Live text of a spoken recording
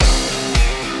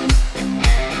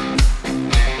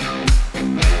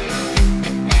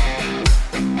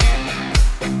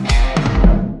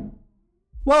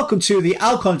Welcome to the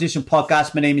Alcohol Edition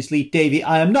podcast. My name is Lee Davey.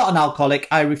 I am not an alcoholic.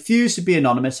 I refuse to be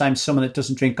anonymous. I'm someone that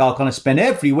doesn't drink alcohol. I spend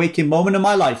every waking moment of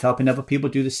my life helping other people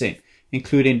do the same,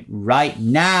 including right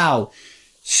now.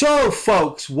 So,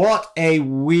 folks, what a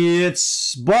weird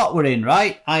spot we're in,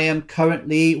 right? I am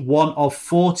currently one of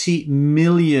 40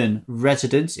 million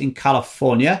residents in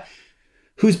California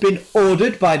who's been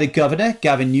ordered by the governor,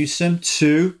 Gavin Newsom,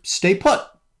 to stay put.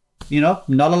 You know,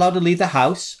 not allowed to leave the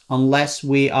house unless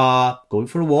we are going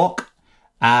for a walk,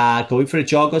 going for a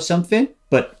jog or something.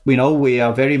 But, you know, we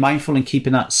are very mindful in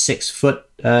keeping that 6 foot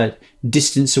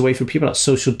distance away from people, that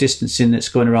social distancing that's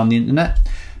going around the internet.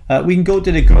 We can go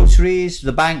to the groceries,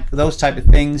 the bank, those type of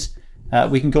things.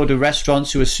 We can go to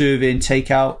restaurants who are serving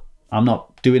takeout. I'm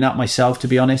not doing that myself, to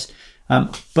be honest.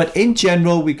 But in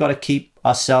general, we've got to keep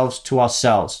ourselves to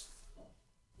ourselves.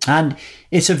 And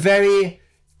it's a very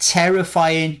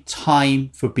terrifying time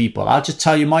for people. I'll just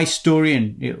tell you my story,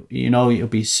 and it'll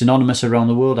be synonymous around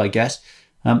the world, I guess.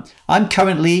 I'm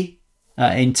currently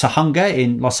in Tahunga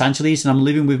in Los Angeles, and I'm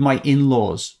living with my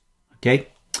in-laws. Okay,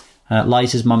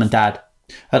 Liza's mum and dad.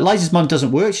 Liza's mum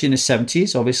doesn't work; she's in her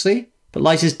 70s, obviously. But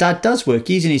Liza's dad does work;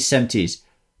 he's in his 70s.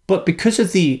 But because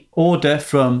of the order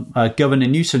from Governor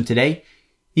Newsom today,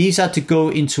 he's had to go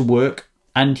into work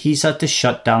and he's had to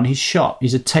shut down his shop.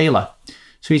 He's a tailor.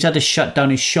 So he's had to shut down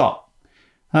his shop.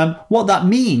 What that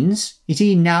means is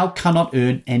he now cannot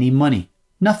earn any money.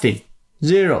 Nothing.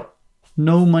 Zero.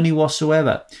 No money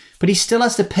whatsoever. But he still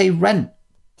has to pay rent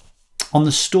on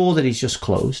the store that he's just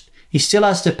closed. He still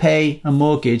has to pay a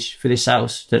mortgage for this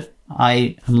house that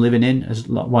I am living in as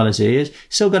well as he is.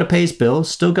 Still got to pay his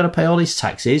bills. Still got to pay all his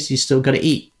taxes. He's still got to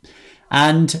eat.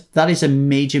 And that is a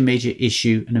major, major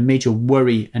issue and a major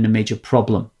worry and a major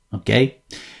problem. Okay.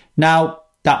 Now,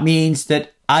 that means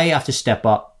that I have to step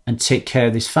up and take care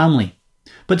of this family.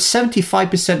 But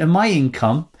 75% of my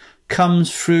income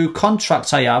comes through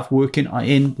contracts I have working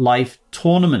in live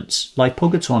tournaments, live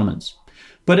poker tournaments.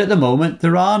 But at the moment,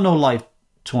 there are no live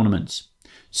tournaments.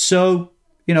 So,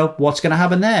 what's going to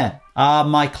happen there? Are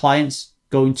my clients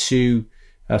going to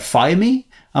fire me?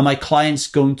 Are my clients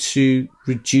going to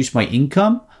reduce my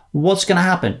income? What's going to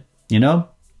happen?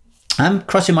 I'm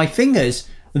crossing my fingers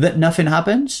that nothing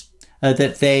happens.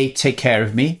 That they take care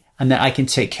of me and that I can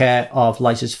take care of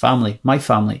Liza's family, my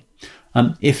family.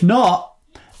 If not,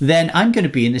 then I'm going to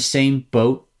be in the same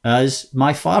boat as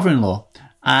my father-in-law.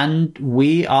 And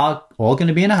we are all going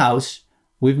to be in a house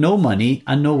with no money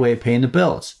and no way of paying the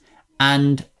bills.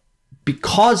 And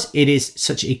because it is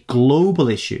such a global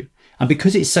issue, and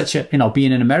because it's such a,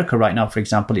 being in America right now, for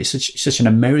example, it's such an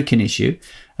American issue,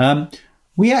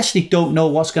 we actually don't know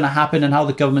what's going to happen and how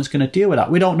the government's going to deal with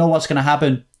that. We don't know what's going to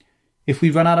happen if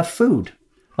we run out of food.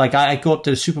 Like I go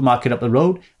to the supermarket up the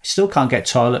road, I still can't get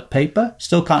toilet paper,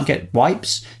 still can't get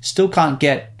wipes, still can't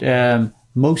get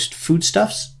most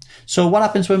foodstuffs. So what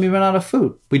happens when we run out of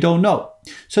food? We don't know.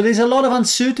 So there's a lot of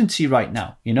uncertainty right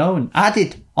now, and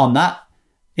added on that,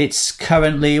 it's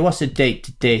currently, what's the date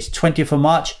today? It's 20th of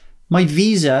March. My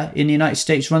visa in the United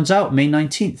States runs out May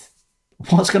 19th.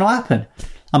 What's going to happen?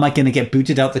 Am I going to get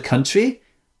booted out the country?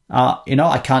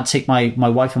 I can't take my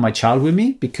wife and my child with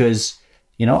me because,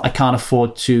 I can't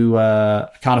afford to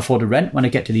rent when I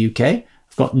get to the UK.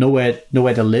 I've got nowhere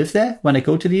to live there when I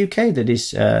go to the UK that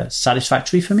is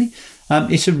satisfactory for me.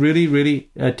 It's a really,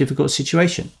 really difficult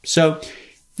situation. So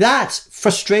that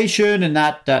frustration and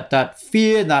that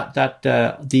fear, that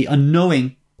the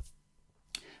unknowing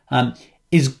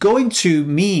is going to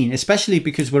mean, especially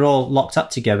because we're all locked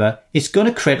up together, it's going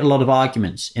to create a lot of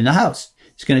arguments in the house.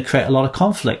 It's going to create a lot of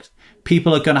conflict.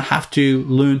 People are going to have to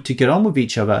learn to get on with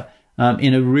each other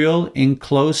in a real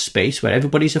enclosed space where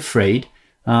everybody's afraid.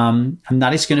 And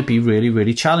that is going to be really,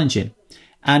 really challenging.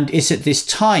 And it's at this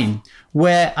time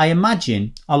where I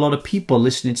imagine a lot of people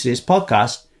listening to this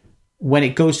podcast, when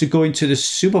it goes to going to the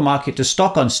supermarket to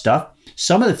stock on stuff,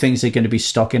 some of the things they're going to be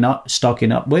stocking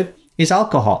up with is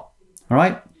alcohol. All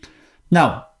right.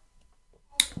 Now,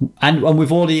 and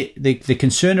with all the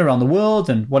concern around the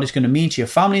world and what it's going to mean to your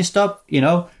family and stuff,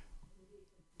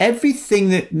 everything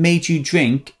that made you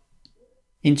drink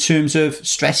in terms of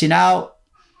stressing out,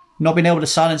 not being able to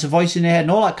silence a voice in your head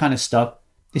and all that kind of stuff,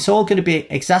 it's all going to be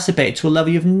exacerbated to a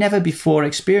level you've never before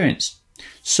experienced.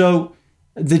 So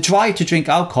the drive to drink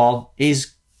alcohol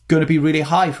is going to be really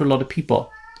high for a lot of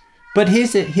people. But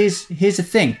here's the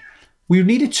thing. We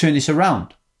need to turn this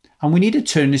around, and we need to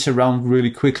turn this around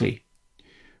really quickly.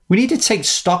 We need to take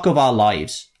stock of our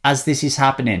lives as this is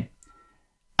happening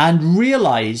and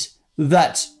realize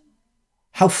that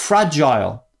how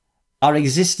fragile our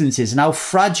existence is and how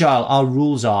fragile our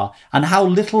rules are and how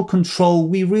little control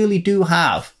we really do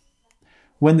have.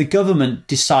 when the government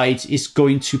decides it's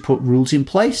going to put rules in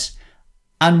place,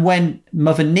 and when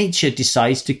Mother Nature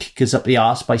decides to kick us up the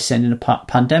arse by sending a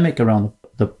pandemic around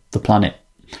the planet.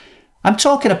 I'm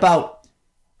talking about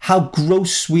how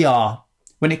gross we are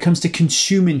when it comes to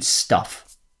consuming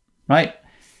stuff, right?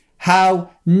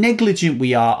 How negligent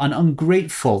we are and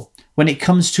ungrateful when it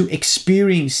comes to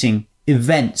experiencing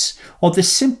events, or the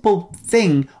simple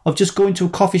thing of just going to a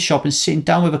coffee shop and sitting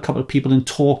down with a couple of people and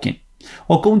talking,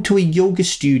 or going to a yoga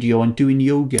studio and doing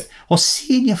yoga, or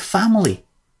seeing your family.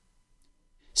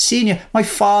 My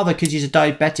father, because he's a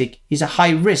diabetic, he's a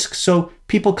high risk, so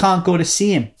people can't go to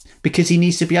see him because he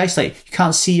needs to be isolated. You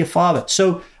can't see your father.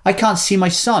 So I can't see my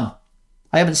son.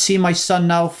 I haven't seen my son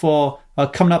now for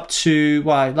coming up to,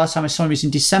 last time I saw him was in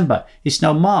December. It's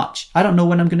now March. I don't know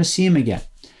when I'm going to see him again.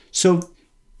 So,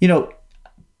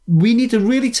 we need to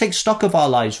really take stock of our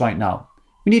lives right now.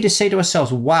 We need to say to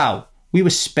ourselves, wow, we were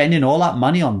spending all that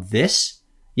money on this,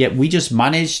 yet we just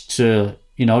managed to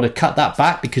cut that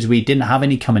back because we didn't have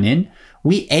any coming in.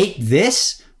 We ate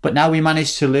this, but now we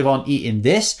managed to live on eating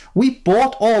this. We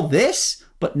bought all this,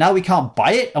 but now we can't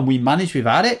buy it and we manage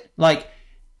without it.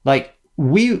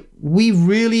 We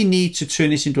really need to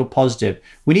turn this into a positive.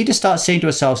 We need to start saying to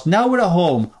ourselves, now we're at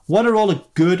home, what are all the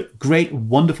good, great,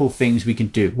 wonderful things we can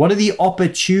do? What are the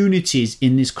opportunities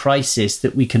in this crisis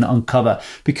that we can uncover?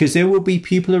 Because there will be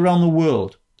people around the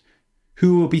world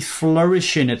who will be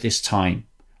flourishing at this time,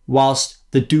 whilst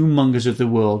the doommongers of the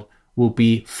world will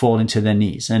be falling to their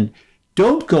knees. And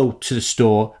don't go to the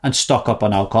store and stock up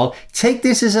on alcohol. Take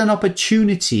this as an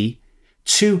opportunity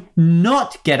to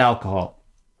not get alcohol.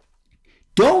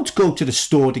 Don't go to the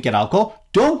store to get alcohol.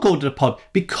 Don't go to the pub,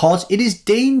 because it is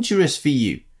dangerous for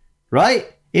you,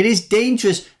 right? It is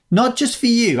dangerous, not just for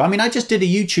you. I mean, I just did a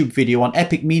YouTube video on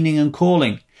epic meaning and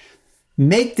calling.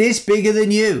 Make this bigger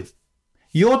than you.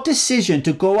 Your decision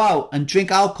to go out and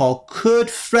drink alcohol could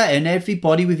threaten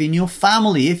everybody within your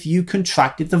family if you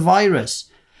contracted the virus.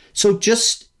 So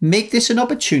just make this an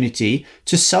opportunity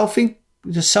to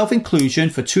self-inclusion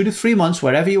for 2 to 3 months,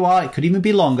 wherever you are. It could even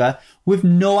be longer, with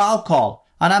no alcohol.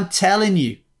 And I'm telling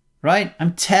you, right?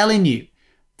 I'm telling you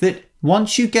that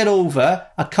once you get over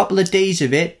a couple of days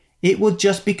of it, it will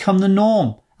just become the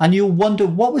norm. And you'll wonder,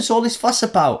 what was all this fuss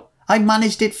about? I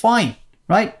managed it fine,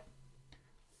 right?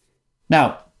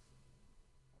 Now,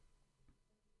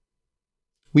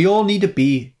 we all need to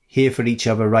be here for each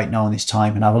other right now in this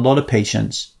time and have a lot of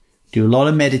patience, do a lot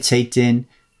of meditating,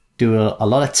 do a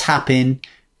lot of tapping,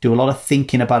 do a lot of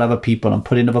thinking about other people and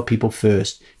putting other people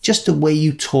first. Just the way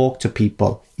you talk to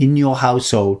people in your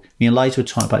household. Me and Liza were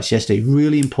talking about this yesterday.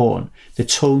 Really important. The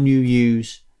tone you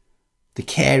use, the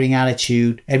caring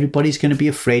attitude. Everybody's going to be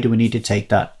afraid, and we need to take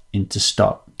that into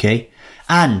stock. Okay.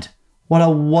 And what a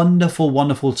wonderful,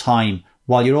 wonderful time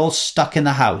while you're all stuck in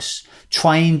the house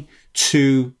trying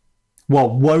to,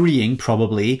 worrying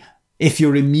probably if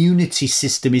your immunity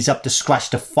system is up to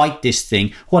scratch to fight this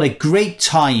thing. What a great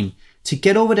time to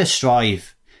get over the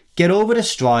Strive. Get over the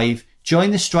Strive. Join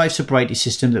the Strive sobriety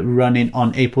system that we're running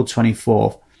on April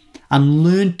 24th. And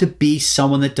learn to be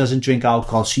someone that doesn't drink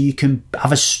alcohol so you can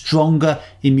have a stronger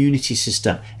immunity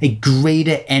system, a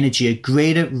greater energy, a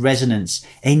greater resonance,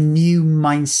 a new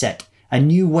mindset, a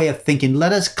new way of thinking.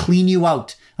 Let us clean you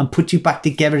out and put you back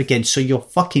together again so you're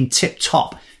fucking tip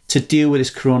top to deal with this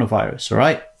coronavirus, all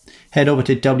right? Head over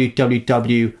to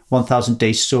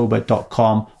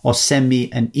www.1000dayssober.com or send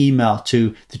me an email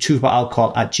to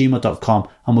thetruthaboutalcohol@gmail.com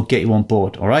and we'll get you on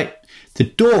board, all right? The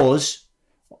doors,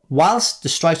 whilst the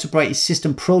Strive Sobriety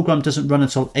System program doesn't run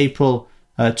until April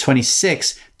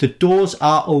 26th, the doors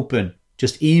are open.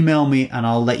 Just email me and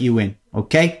I'll let you in,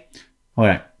 okay? All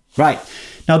right. Right.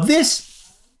 Now, this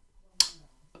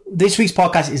week's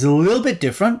podcast is a little bit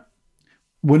different.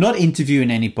 We're not interviewing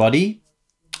anybody.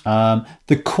 The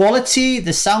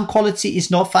sound quality is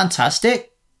not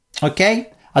fantastic.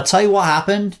 Okay. I'll tell you what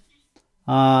happened.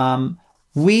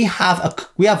 We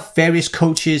have various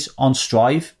coaches on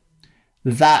Strive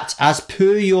that, as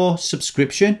per your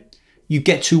subscription, you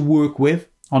get to work with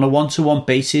on a one-to-one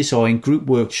basis or in group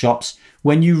workshops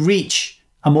when you reach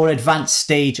a more advanced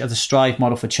stage of the Strive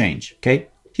model for change. Okay.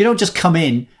 You don't just come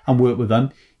in and work with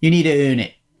them. You need to earn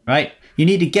it, right? You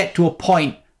need to get to a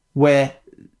point where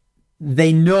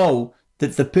they know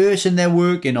that the person they're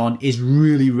working on is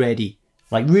really ready,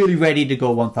 really ready to go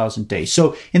 1,000 days.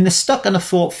 So in the stuck and the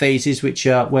thought phases, which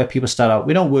are where people start out,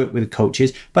 we don't work with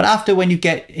coaches, but after, when you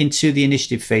get into the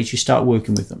initiative phase, you start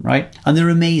working with them, right? And they're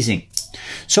amazing.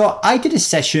 So I did a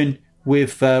session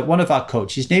with one of our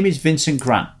coaches. His name is Vincent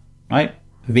Grant, right?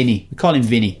 Vinny. We call him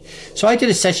Vinny. So I did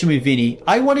a session with Vinny.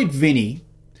 I wanted Vinny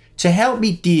to help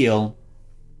me deal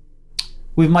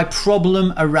with my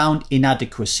problem around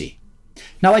inadequacy.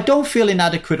 Now, I don't feel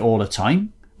inadequate all the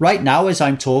time. Right now, as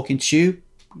I'm talking to you,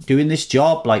 doing this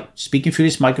job, like speaking through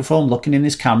this microphone, looking in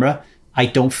this camera, I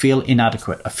don't feel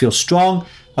inadequate. I feel strong.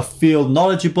 I feel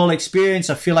knowledgeable, experienced.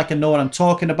 I feel like I know what I'm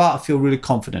talking about. I feel really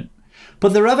confident.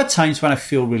 But there are other times when I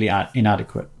feel really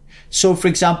inadequate. So, for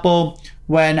example,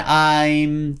 when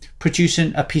I'm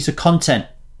producing a piece of content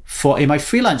in my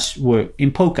freelance work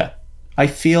in poker, I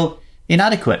feel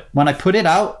inadequate. When I put it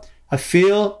out, I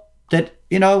feel that,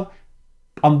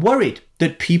 I'm worried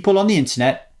that people on the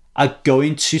internet are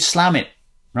going to slam it,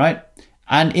 right?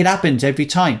 And it happens every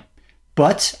time.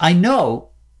 But I know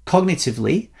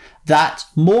cognitively that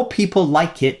more people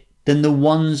like it than the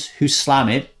ones who slam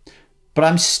it, but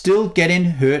I'm still getting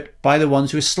hurt by the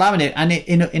ones who are slamming it. And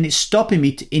it's stopping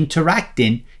me to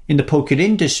interacting in the poker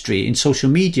industry, in social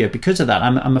media because of that.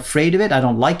 I'm afraid of it. I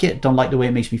don't like it. Don't like the way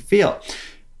it makes me feel.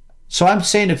 So I'm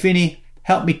saying to Vinny,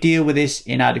 help me deal with this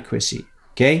inadequacy.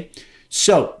 Okay.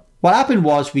 So what happened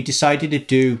was we decided to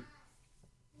do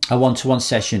a one-to-one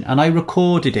session and I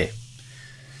recorded it.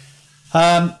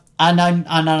 And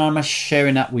I'm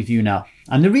sharing that with you now.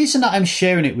 And the reason that I'm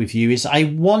sharing it with you is I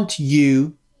want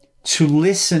you to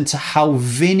listen to how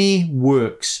Vinny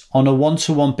works on a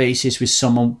one-to-one basis with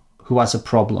someone who has a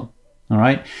problem. All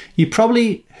right. You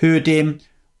probably heard him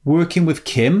working with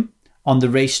Kim on the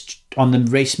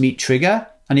race meet trigger.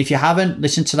 And if you haven't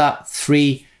listened to that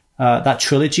that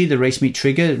trilogy, the race meet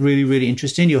trigger, really, really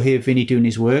interesting. You'll hear Vinny doing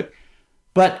his work.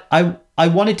 But I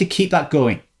wanted to keep that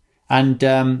going.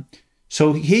 And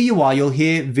so here you are, you'll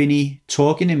hear Vinny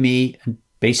talking to me and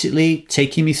basically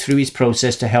taking me through his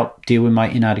process to help deal with my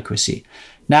inadequacy.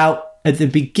 Now, at the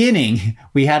beginning,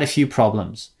 we had a few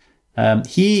problems.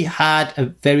 He had a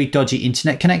very dodgy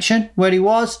internet connection where he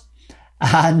was.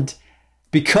 And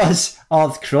because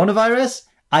of coronavirus,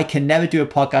 I can never do a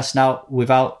podcast now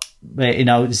without,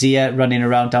 Zia running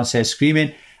around downstairs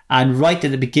screaming. And right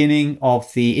at the beginning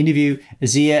of the interview,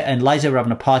 Zia and Liza were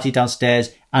having a party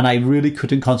downstairs and I really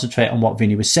couldn't concentrate on what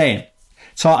Vinny was saying.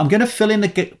 So I'm going to fill in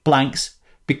the blanks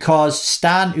because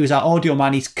Stan, who's our audio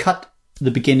man, he's cut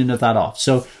the beginning of that off.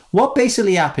 So what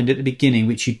basically happened at the beginning,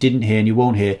 which you didn't hear and you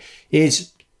won't hear,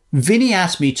 is Vinny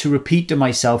asked me to repeat to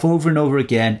myself over and over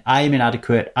again, I am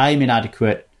inadequate, I'm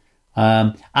inadequate,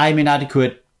 I'm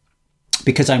inadequate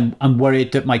because I'm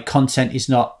worried that my content is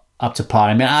not up to par.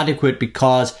 I'm inadequate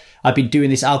because I've been doing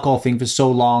this alcohol thing for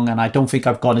so long and I don't think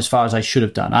I've gone as far as I should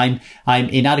have done. I'm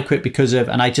inadequate because of,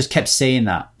 and I just kept saying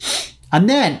that. And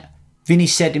then Vinny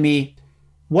said to me,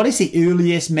 what is the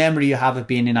earliest memory you have of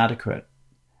being inadequate?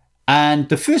 And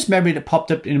the first memory that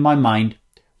popped up in my mind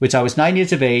was I was 9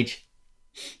 years of age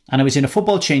and I was in a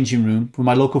football changing room with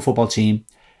my local football team.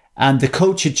 And the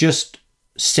coach had just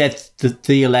said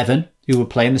the 11 who were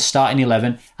playing, the starting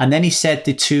 11. And then he said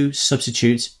the two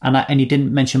substitutes and he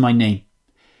didn't mention my name.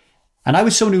 And I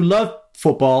was someone who loved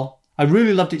football. I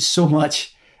really loved it so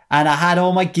much. And I had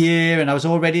all my gear and I was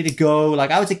all ready to go.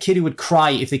 Like I was a kid who would cry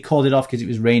if they called it off because it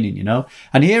was raining,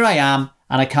 And here I am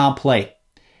and I can't play.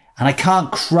 And I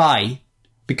can't cry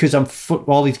because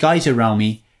all these guys around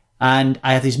me. And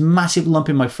I have this massive lump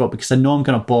in my throat because I know I'm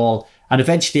going to bawl. And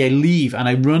eventually I leave and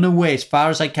I run away as far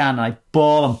as I can. And I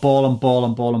bawl and bawl and bawl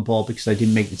and bawl and bawl because I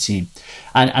didn't make the team.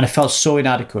 And I felt so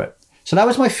inadequate. So that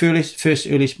was my first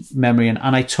earliest memory. And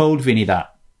I told Vinny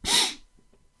that.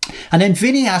 And then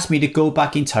Vinny asked me to go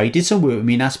back in time. He did some work with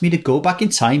me and asked me to go back in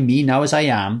time, me now as I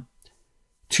am,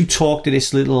 to talk to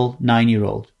this little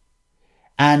 9-year-old.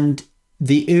 And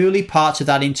the early parts of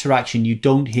that interaction, you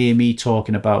don't hear me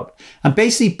talking about. And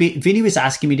basically, Vinny was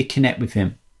asking me to connect with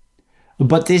him.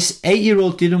 But this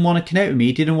 8-year-old didn't want to connect with me.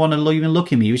 He didn't want to even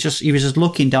look at me. He was just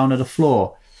looking down at the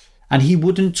floor. And he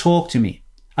wouldn't talk to me.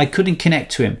 I couldn't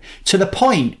connect to him. To the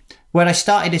point where I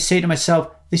started to say to myself,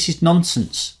 this is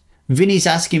nonsense. Vinny's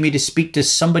asking me to speak to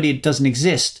somebody that doesn't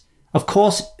exist. Of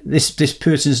course, this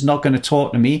person's not going to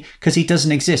talk to me because he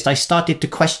doesn't exist. I started to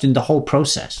question the whole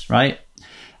process, right?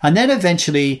 And then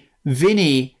eventually,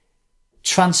 Vinny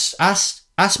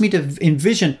asked me to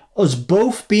envision us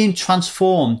both being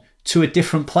transformed to a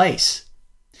different place.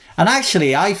 And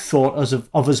actually, I thought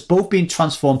of us both being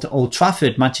transformed to Old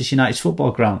Trafford, Manchester United's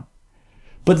football ground.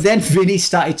 But then Vinny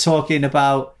started talking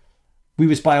about we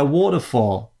was by a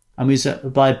waterfall and we was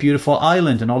by a beautiful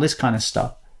island and all this kind of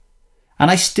stuff.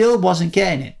 And I still wasn't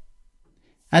getting it.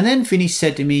 And then Vinny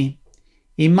said to me,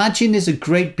 imagine there's a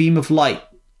great beam of light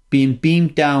being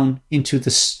beamed down into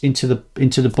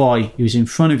the boy who's in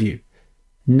front of you.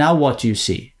 Now what do you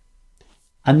see?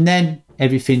 And then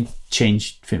everything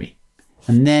changed for me.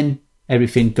 And then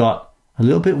everything got a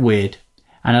little bit weird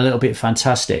and a little bit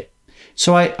fantastic.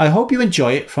 So I hope you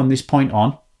enjoy it from this point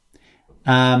on.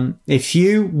 If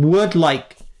you would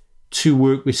like to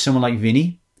work with someone like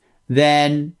Vinny,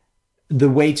 then the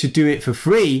way to do it for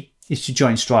free is to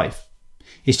join Strive.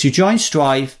 Is to join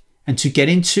Strive and to get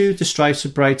into the Strive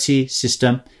sobriety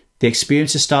system. The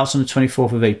experience starts on the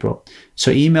 24th of April. So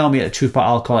email me at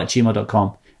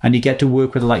truthboutalcohol@gmail.com and you get to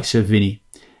work with the likes of Vinny.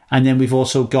 And then we've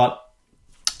also got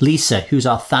Lisa, who's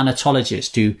our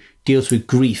thanatologist, who deals with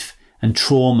grief and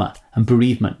trauma and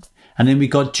bereavement. And then we've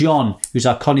got John, who's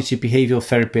our cognitive behavioral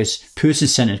therapist,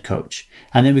 person-centered coach.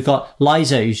 And then we've got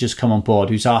Liza, who's just come on board,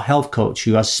 who's our health coach,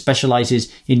 who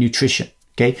specializes in nutrition.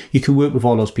 Okay, you can work with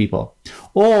all those people.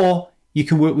 Or you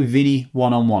can work with Vinny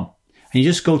one-on-one. And you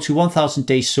just go to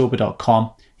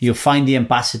 1000dayssober.com. You'll find the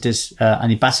ambassadors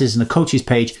and the coaches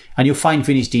page, and you'll find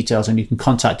Vinny's details, and you can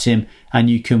contact him and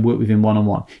you can work with him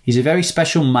one-on-one. He's a very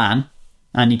special man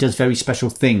and he does very special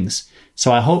things.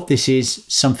 So I hope this is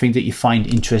something that you find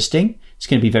interesting. It's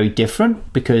going to be very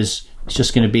different because it's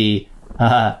just going to be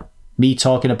me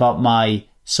talking about my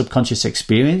subconscious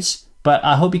experience, but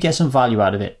I hope you get some value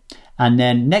out of it. And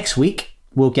then next week,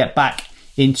 we'll get back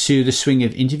into the swing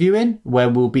of interviewing, where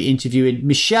we'll be interviewing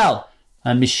Michelle.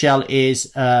 And Michelle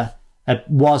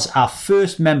was our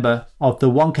first member of the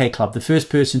 1K Club, the first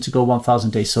person to go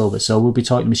 1,000 days sober. So we'll be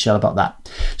talking to Michelle about that.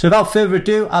 So without further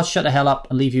ado, I'll shut the hell up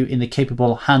and leave you in the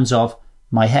capable hands of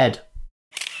my head.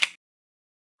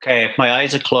 Okay, my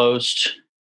eyes are closed.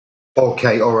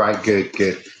 Okay, all right,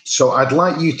 good. So I'd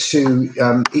like you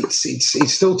to,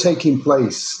 it's still taking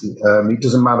place. It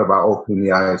doesn't matter about opening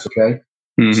the eyes, okay?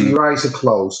 Mm-hmm. So your eyes are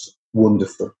closed,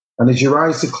 wonderful. And as your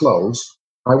eyes are closed,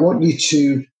 I want you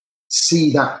to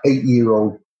see that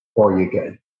 8-year-old boy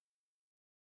again.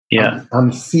 Yeah.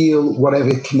 And feel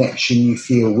whatever connection you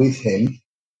feel with him.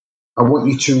 I want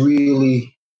you to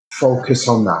really focus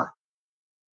on that.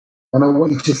 And I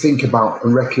want you to think about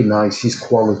and recognize his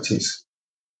qualities.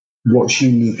 What's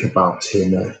unique about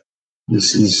him,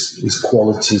 his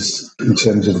qualities in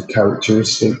terms of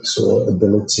characteristics or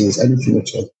abilities, anything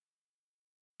at all.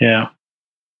 Yeah.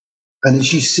 And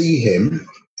as you see him,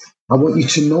 I want you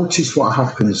to notice what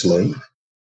happens, Lee,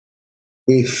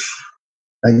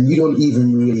 and you don't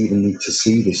even need to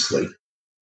see this, Lee,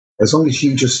 as long as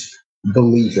you just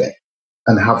believe it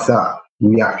and have that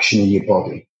reaction in your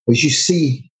body. As you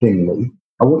see him, Lee,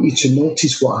 I want you to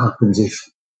notice what happens if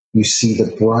you see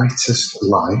the brightest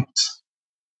light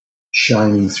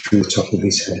shining through the top of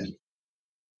his head.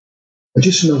 And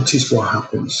just notice what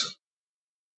happens.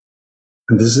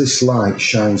 And as this light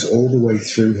shines all the way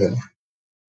through him,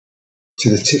 to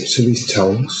the tips of his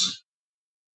toes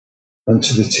and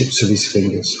to the tips of his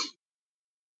fingers.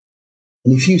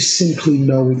 And if you simply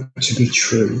know it to be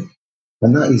true,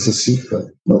 and that is a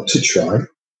secret, not to try,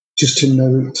 just to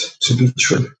know it to be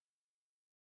true.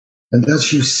 And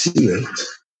as you see it,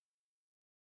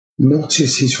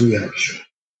 notice his reaction.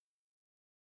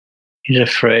 He's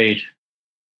afraid.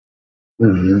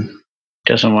 Mm-hmm.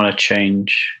 Doesn't want to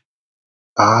change.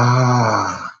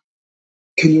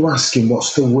 Can you ask him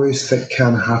what's the worst that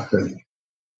can happen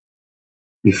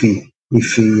if he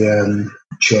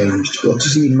changed? What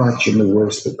does he imagine the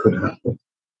worst that could happen?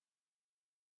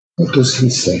 What does he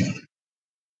say?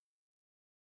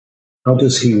 How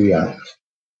does he react?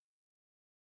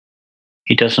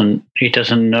 He doesn't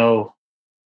know.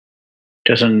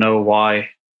 Doesn't know why.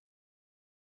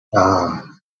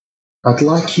 I'd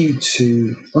like you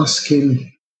to ask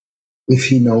him if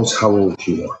he knows how old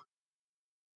you are.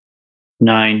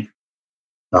 9.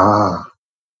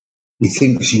 He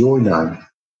thinks you're 9.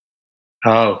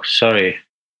 Oh, sorry.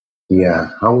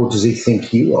 Yeah. How old does he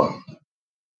think you are?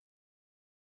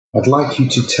 I'd like you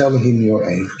to tell him your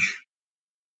age.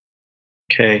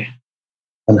 Okay.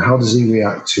 And how does he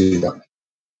react to that?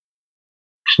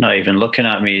 He's not even looking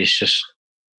at me. He's just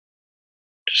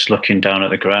looking down at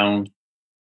the ground.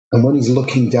 And when he's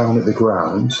looking down at the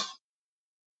ground,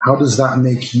 how does that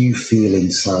make you feel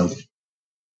inside?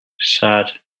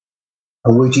 Sad.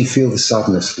 And where do you feel the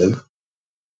sadness, Lee?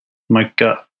 My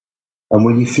gut. And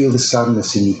when you feel the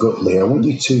sadness in your gut, Lee, I want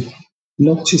you to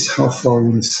notice how far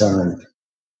inside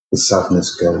the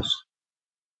sadness goes.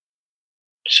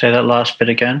 Say that last bit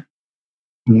again.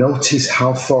 Notice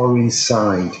how far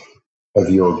inside of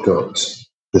your gut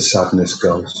the sadness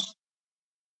goes.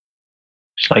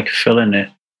 It's like filling it.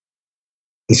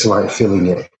 It's like filling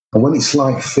it. And when it's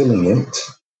like filling it,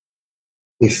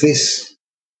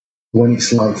 when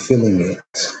it's like filling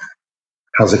it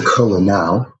has a colour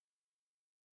now,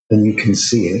 and you can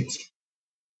see it,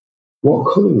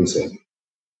 what colour is it?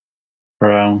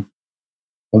 Brown.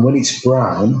 And when it's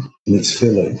brown and it's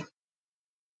filling,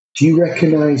 do you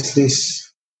recognise this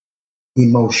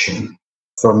emotion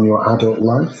from your adult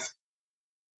life.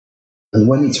 And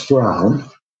when it's brown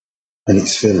and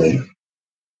it's filling,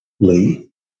 Lee,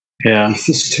 Yeah. if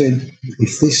this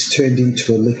turned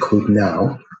into a liquid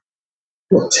now,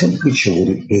 what temperature would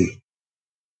it be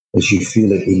as you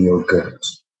feel it in your gut?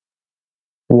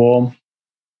 Warm.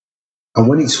 And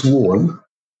when it's warm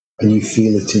and you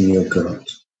feel it in your gut,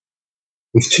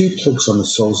 if two plugs on the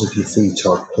soles of your feet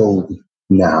are cold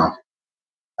now,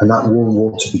 and that warm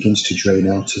water begins to drain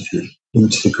out of you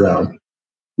into the ground,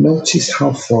 notice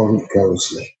how far it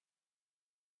goes, Lee.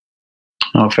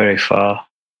 Not very far.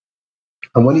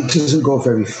 And when it doesn't go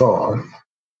very far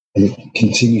and it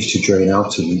continues to drain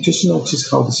out of you, just notice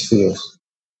how this feels.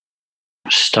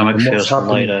 Stomach And what's feels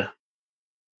happening? lighter.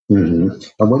 And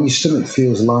when your stomach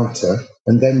feels lighter,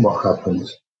 and then what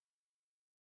happens?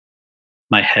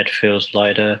 My head feels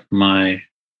lighter. My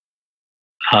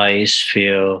eyes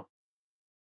feel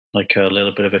like a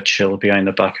little bit of a chill behind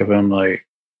the back of them. Like,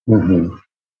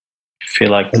 feel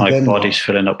like And my then body's what?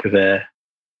 filling up with air,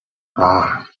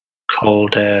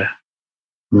 cold air.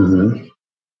 And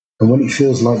when it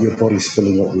feels like your body's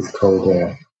filling up with cold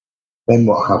air, then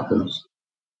what happens?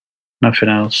 Nothing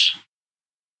else.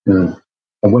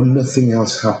 And when nothing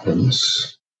else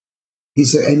happens,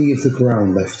 is there any of the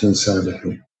ground left inside of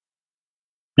you?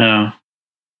 No.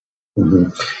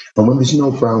 And when there's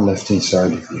no ground left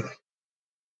inside of you,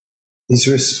 is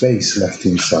there a space left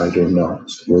inside or not?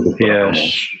 Where the ground Yes.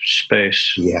 is?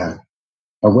 Space. Yeah.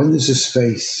 And when there's a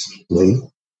space, Lee,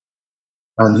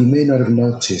 and you may not have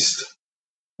noticed,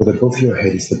 but above your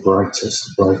head is the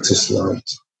brightest light.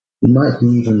 It might be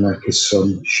even like a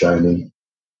sun shining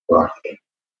brightly.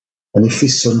 And if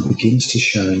this sun begins to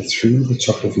shine through the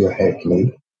top of your head,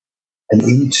 Lee, and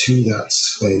into that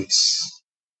space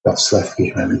that's left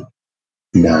behind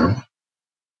now,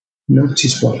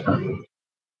 notice what happens.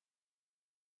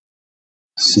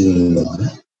 Seeing the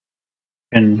light,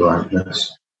 And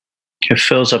brightness. it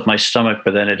fills up my stomach,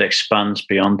 but then it expands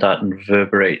beyond that and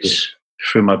reverberates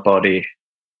through my body.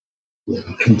 Yeah,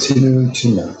 continuing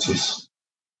to notice.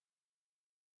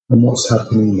 And what's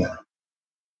happening now?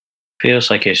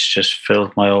 Feels like it's just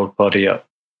filled my old body up.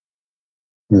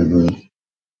 And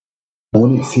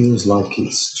when it feels like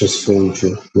it's just filled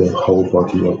your whole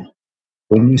body up,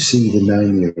 when you see the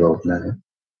 9-year-old now,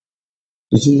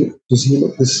 does he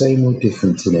look the same or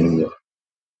different in any way?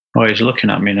 Oh, he's looking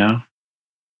at me now.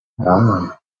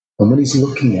 And when he's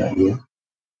looking at you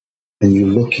and you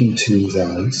look into his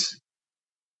eyes,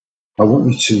 I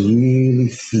want you to really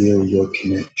feel your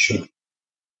connection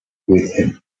with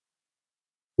him.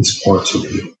 It's part of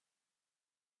you.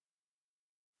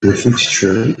 If it's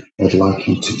true, I'd like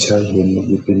you to tell him that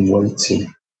you've been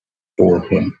waiting for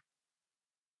him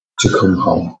to come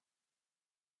home.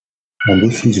 And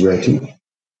if he's ready,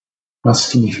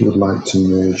 ask him if he would like to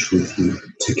merge with you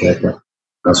together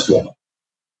as well.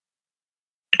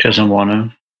 He doesn't want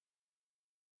to.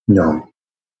 No,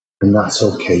 and that's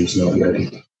okay, he's not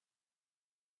ready.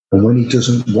 And when he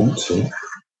doesn't want to,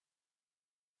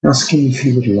 ask him if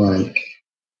he would like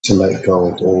to let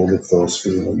go of all of those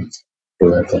feelings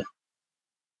forever.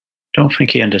 Don't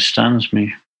think he understands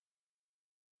me.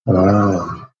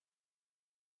 And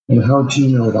how do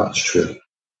you know that's true?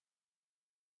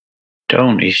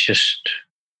 He's just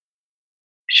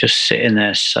sitting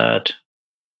there sad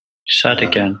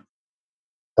again.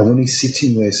 And when he's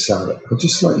sitting there sad, I'd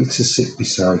just like you to sit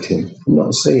beside him and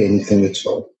not say anything at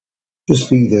all. Just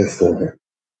be there for him.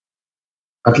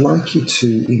 I'd like you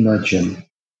to imagine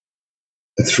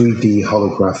a 3D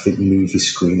holographic movie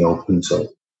screen opens up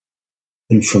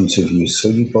in front of you so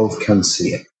you both can see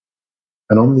it.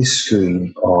 And on this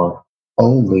screen are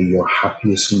only your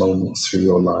happiest moments through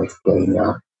your life playing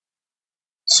out.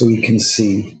 So you can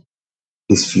see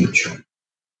his future.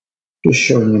 Just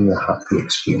showing him the happy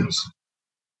experience.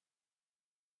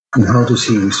 And how does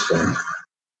he respond?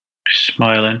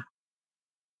 Smiling.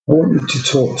 I want you to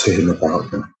talk to him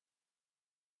about them,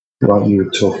 like you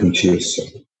were talking to your son.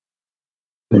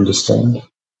 Understand?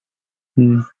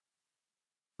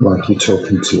 Like you're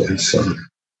talking to a son.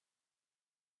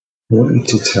 I want you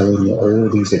to tell him that all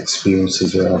these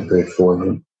experiences are out there for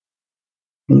him.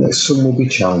 And that some will be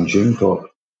challenging, but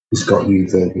he's got you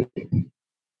there with him.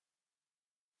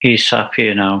 He's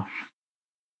happier now.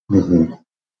 And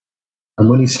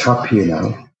when he's happier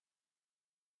now,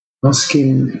 ask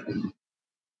him,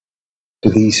 do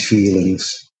these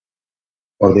feelings,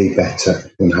 are they better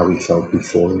than how he felt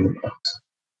before in the past?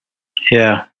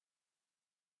 Yeah.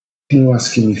 Can you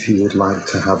ask him if he would like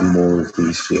to have more of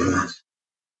these feelings?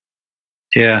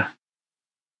 Yeah.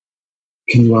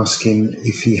 Can you ask him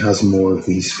if he has more of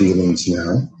these feelings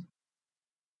now?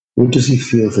 What does he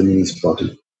feel then in his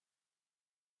body?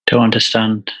 Don't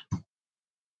understand.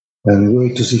 And where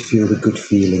does he feel the good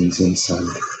feelings inside?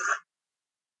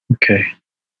 Okay.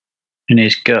 In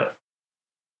his gut.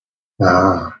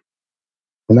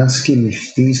 And ask him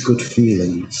if these good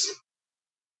feelings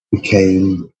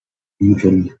became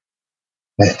even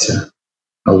better.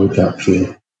 How would that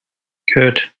feel?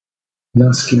 Good. And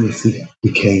ask him if it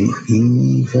became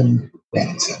even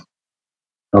better.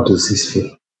 How does this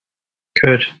feel?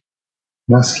 Good.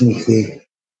 And ask him if they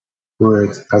were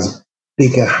as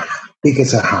big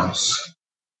as a house.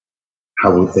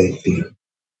 How would they feel?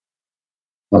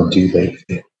 How do they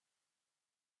feel?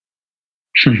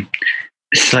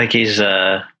 It's like he's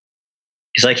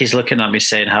looking at me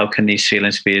saying, "How can these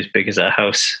feelings be as big as a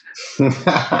house?"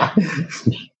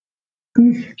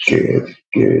 Good.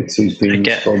 So he's being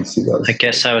responsive. I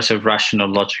guess I was a rational,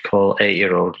 logical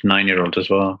 8-year-old, 9-year-old as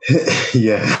well.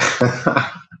 Yeah.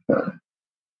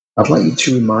 I'd like you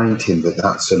to remind him that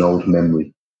that's an old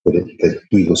memory that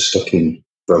he was stuck in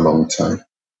for a long time.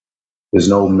 There's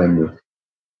an old memory,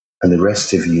 and the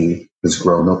rest of you has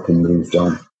grown up and moved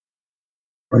on.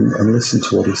 And listen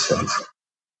to what he says,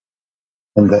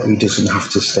 and that he doesn't have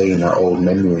to stay in that old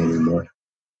memory anymore.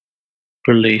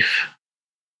 Relief,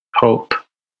 hope.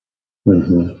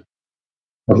 Mm-hmm.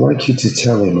 I'd like you to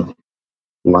tell him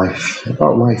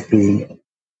about life being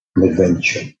an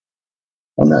adventure,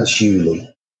 and that's you, Lee.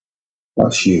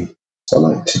 That's you. So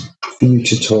I'd like for you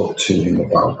to talk to him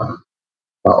about that.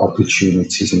 About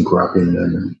opportunities and grabbing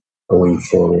them and going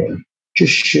for it. And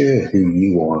just share who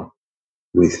you are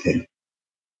with him.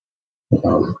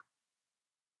 About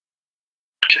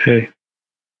Okay.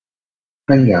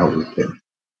 hang out with him.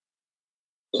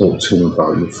 Talk to him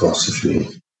about your philosophy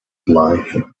of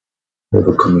life and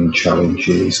overcoming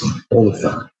challenges and all of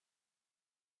that.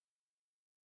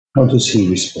 How does he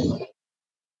respond?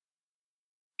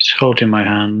 Just holding my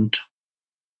hand.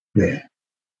 Yeah.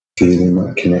 Feeling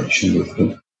that connection with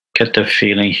him. Get the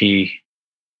feeling he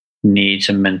needs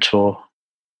a mentor,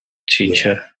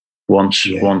 teacher, wants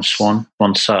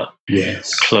that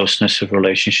closeness of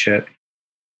relationship.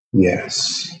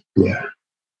 Yes. Yeah.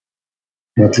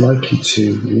 I'd like you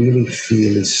to really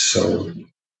feel his soul.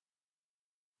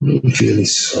 Really feel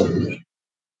his soul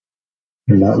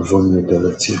and that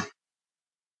vulnerability.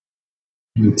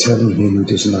 You're telling him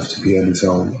he doesn't have to be on his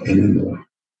own anymore.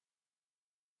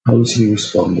 How is he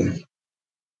responding?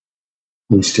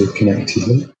 Are you still connected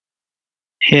with him?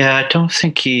 Yeah, I don't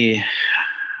think he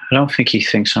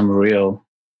thinks I'm real.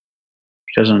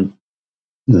 He doesn't.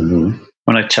 Mm-hmm.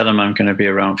 When I tell him I'm going to be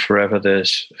around forever,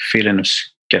 there's a feeling of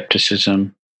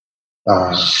skepticism,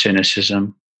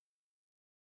 cynicism.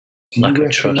 Do you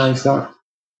recognize that?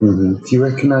 Mm-hmm. Do you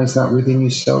recognize that within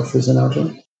yourself as an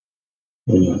adult?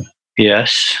 Mm-hmm.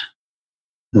 Yes.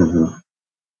 Mm-hmm.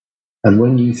 And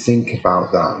when you think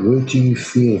about that, where do you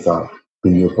feel that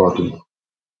in your body?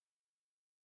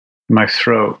 My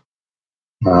throat.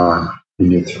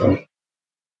 In your throat.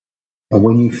 And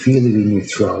when you feel it in your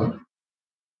throat,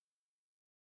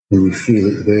 and you feel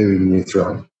it there in your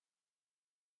throat,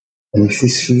 and if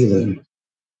this feeling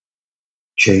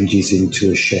changes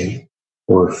into a shape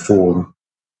or a form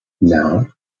now,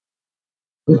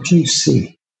 what do you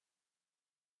see?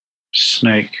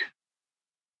 Snake.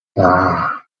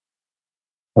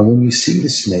 And when you see the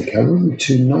snake, I want you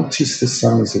to notice the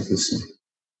size of the snake,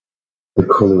 the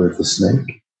color of the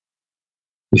snake,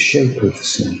 the shape of the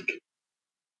snake,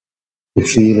 the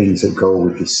feelings that go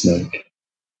with the snake.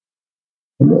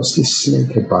 And what's this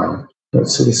snake about? What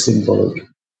sort of symbolic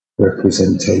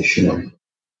representation of? He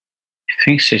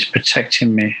thinks he's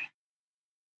protecting me.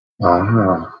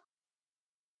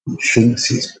 He thinks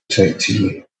it's protecting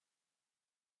you.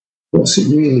 What's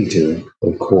it really doing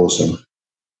or causing?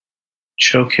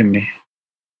 Choking me.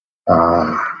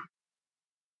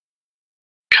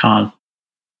 Can't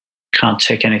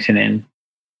take anything in.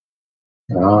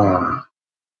 It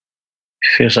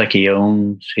feels like he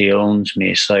owns me.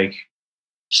 It's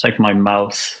like my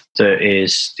mouth that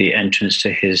is the entrance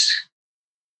to his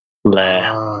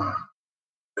lair.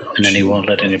 And then he won't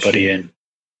let anybody in.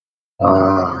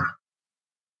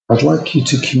 I'd like you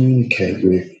to communicate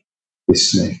with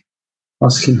this snake.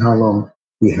 Ask him how long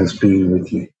he has been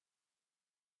with you.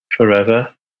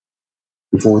 Forever.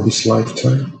 Before this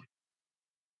lifetime?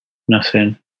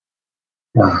 Nothing.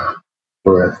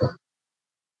 Forever.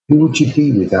 Who would you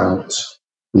be without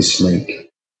this snake?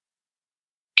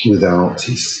 Without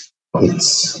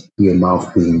your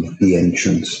mouth being the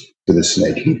entrance to the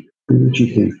snake? Who would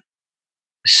you be?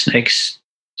 The snake's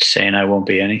saying I won't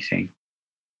be anything.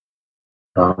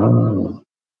 How's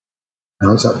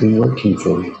that been working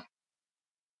for you?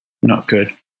 Not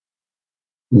good.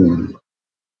 Mm.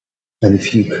 And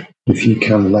if you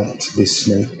can let this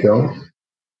snake go,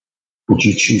 would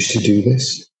you choose to do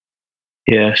this?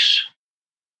 Yes.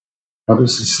 How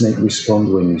does the snake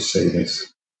respond when you say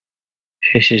this?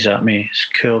 Hisses at me. It's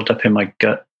curled up in my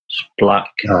gut. It's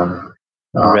black.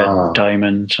 Red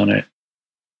diamonds on it.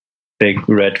 Big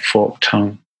red forked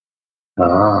tongue.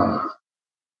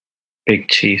 Big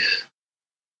teeth.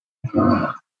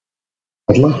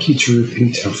 I'd like you to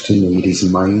repeat after me. It is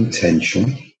my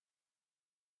intention.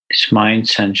 It's my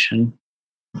intention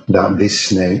That this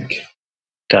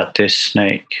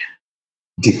snake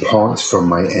departs from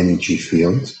my energy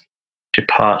field.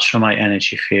 Departs from my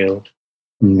energy field.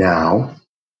 Now.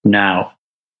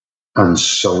 And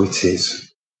so it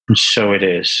is. And so it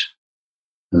is.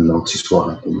 And notice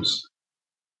what happens.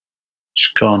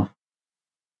 It's gone.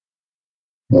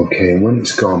 Okay, and when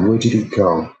it's gone, where did it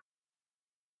go?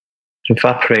 It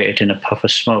evaporated in a puff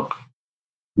of smoke.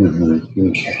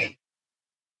 Okay.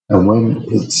 And when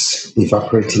it's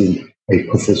evaporated in a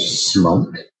puff of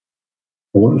smoke,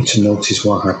 I want you to notice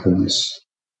what happens.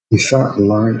 If that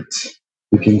light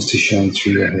begins to shine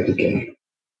through your head again,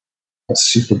 that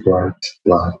super bright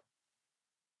light,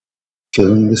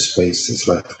 filling the space that's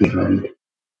left behind,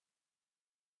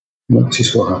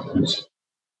 notice what happens.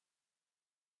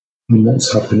 And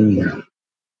what's happening now?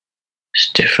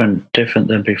 It's different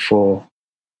than before.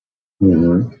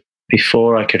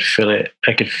 Before I could feel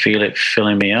it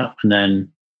filling me up and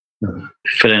then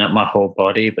filling up my whole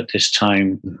body, but this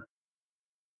time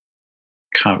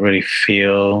can't really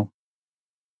feel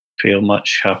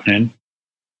much happening.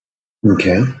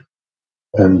 Okay.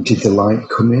 Did the light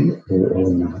come in or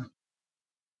not?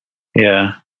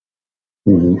 Yeah.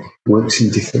 Works in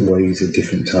different ways at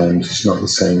different times. It's not the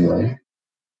same way.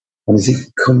 And as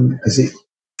it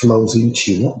flows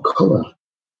into you, what colour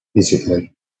is it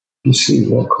like? You see,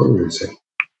 what colour is it?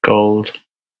 Gold.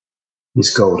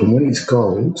 It's gold. And when it's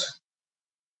gold,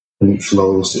 and it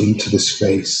flows into the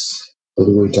space, all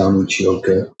the way down into your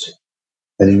gut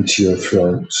and into your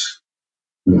throat,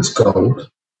 and it's gold,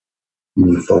 and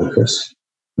you focus,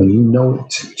 and you know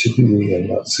it to be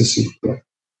real. That's the secret.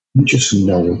 You just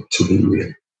know it to be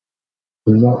real.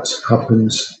 And what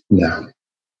happens now?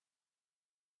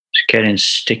 It's getting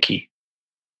sticky.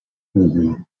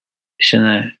 It's in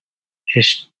there.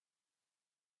 It's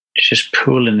just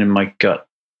pooling in my gut.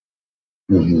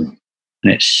 And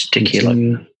it's sticky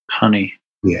like honey.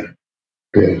 Yeah.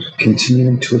 Good.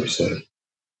 Continuing to observe.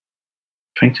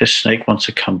 I think the snake wants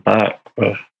to come back,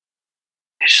 but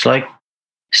it's like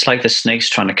the snake's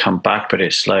trying to come back, but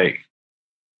it's like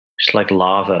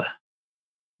lava.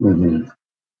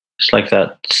 It's like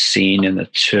that scene in the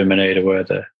Terminator where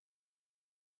the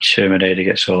Terminator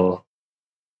gets all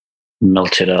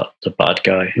melted up, the bad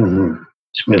guy.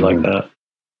 It's a bit like that.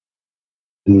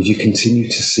 And as you continue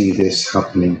to see this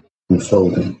happening,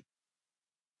 unfolding,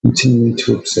 continue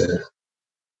to observe.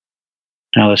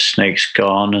 Now the snake's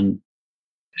gone and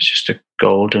it's just a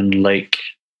golden lake.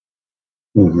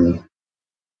 Not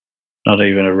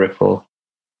even a ripple.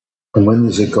 And when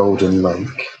there's a golden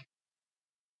lake,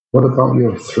 what about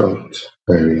your throat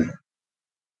area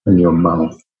and your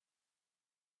mouth?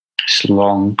 It's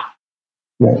long.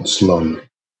 What's long?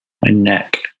 My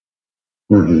neck.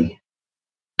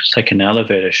 It's like an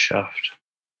elevator shaft.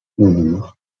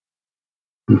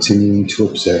 Continuing to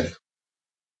observe.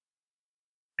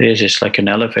 It is just like an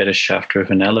elevator shaft with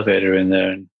an elevator in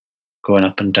there and going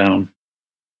up and down.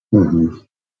 And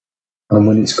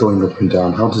when it's going up and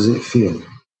down, how does it feel?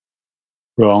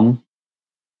 Wrong.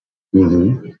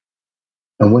 And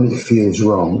when it feels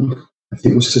wrong, if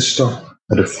it was to stop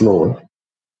at a floor,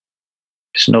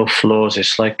 there's no floors.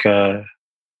 It's like a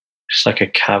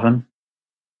cavern.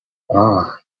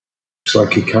 It's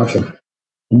like a cavern.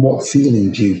 And what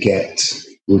feeling do you get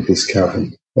with this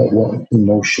cavern? What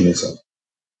emotion is it?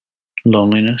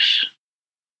 Loneliness.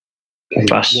 Okay.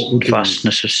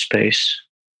 Vastness of space.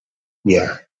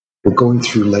 Yeah. We're going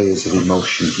through layers of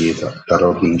emotion here that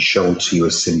are being shown to you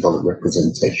as symbolic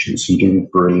representations. You're doing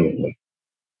brilliantly.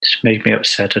 It's made me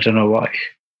upset. I don't know why.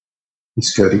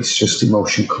 It's good. It's just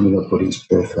emotion coming up, but it's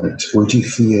perfect. Where do you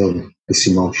feel this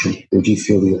emotion? Where do you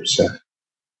feel the upset?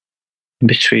 In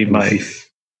between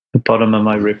the bottom of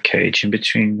my rib cage, in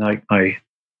between like my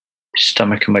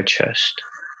stomach and my chest.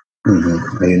 I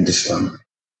understand.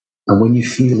 And when you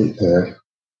feel it there,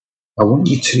 I want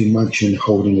you to imagine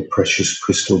holding a precious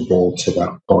crystal ball to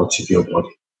that part of your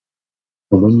body.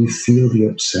 And when you feel the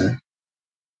upset,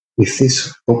 if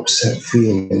this upset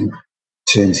feeling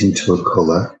turns into a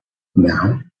colour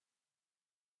now,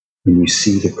 and you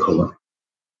see the colour,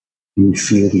 and you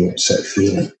feel the upset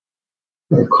feeling,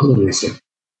 what colour is it?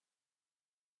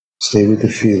 Stay with the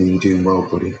feeling you're doing well,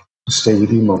 buddy. Stay with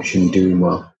the emotion you're doing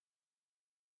well.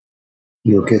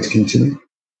 You okay to continue?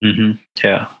 Mm-hmm.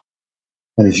 Yeah.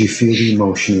 And as you feel the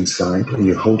emotion inside, and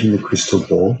you're holding the crystal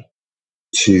ball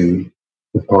to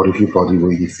the part of your body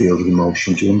where you feel the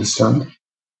emotion, do you understand?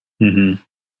 Mm-hmm.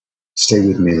 Stay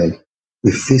with me then.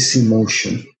 If this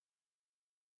emotion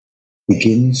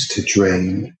begins to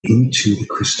drain into the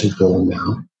crystal ball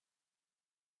now,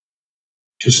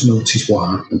 just notice what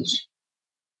happens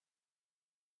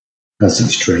as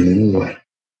it's draining away.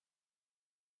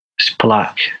 It's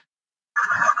black.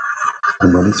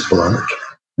 And when it's black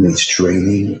and it's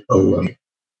draining away,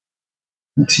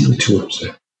 continue to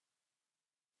observe.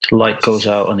 The light goes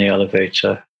out on the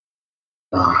elevator.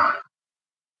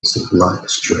 As the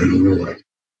black's draining away.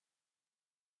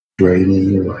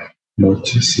 Draining away.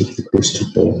 Notice if the crystal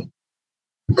ball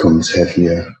becomes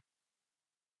heavier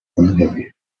and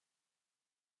heavier.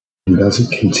 And as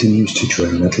it continues to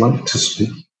drain, I'd like to speak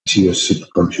to your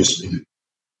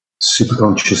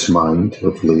superconscious mind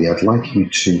of Lee. I'd like you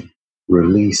to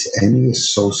release any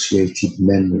associated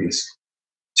memories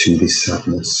to this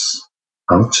sadness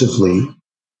out of Lee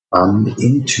and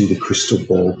into the crystal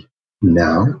ball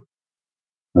now.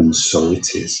 And so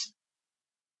it is.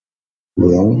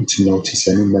 We all want to notice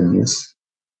any memories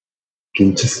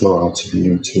begin to flow out of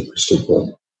you into the crystal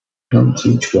ball. Count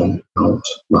each one out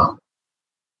loud.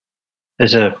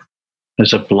 There's a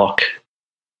block.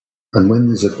 And when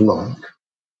there's a block,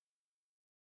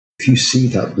 if you see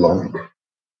that block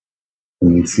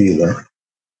and you feel it,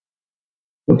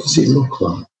 what does it look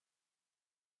like?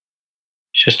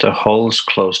 It's just a hole's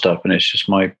closed up, and it's just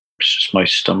my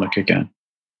stomach again.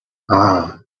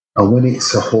 And when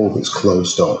it's a hole that's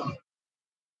closed up,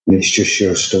 and it's just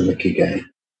your stomach again,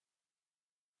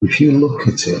 if you look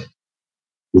at it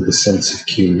with a sense of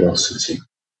curiosity,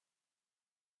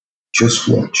 just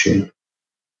watching,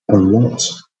 and what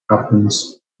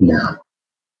happens now?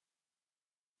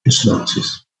 Just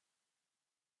notice.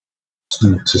 Just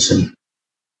noticing.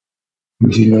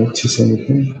 Did you notice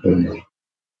anything or no?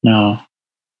 No.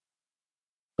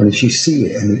 And if you see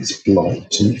it and it's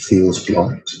blocked and it feels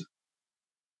blocked,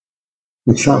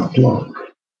 if that block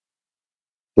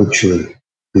literally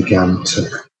began to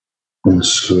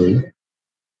unscrew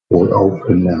or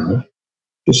open now,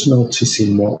 just notice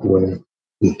in what way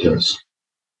it does.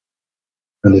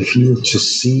 And if you were to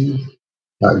see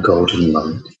that golden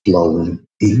light flowing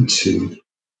into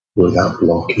where that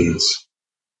block is,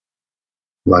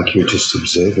 like you're just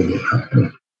observing it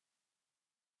happening,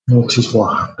 notice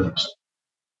what happens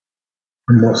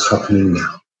and what's happening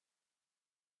now.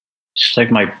 It's like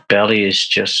my belly is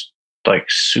just like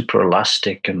super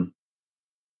elastic, and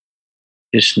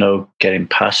there's no getting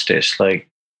past it. It's like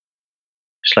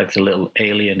the little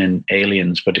alien in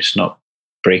Aliens, but it's not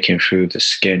breaking through the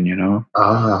skin, you know?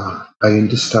 I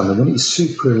understand. And when it's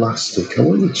super elastic, I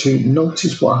want you to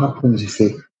notice what happens if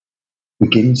it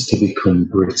begins to become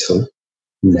brittle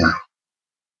now.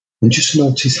 And just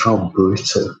notice how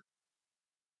brittle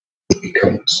it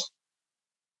becomes.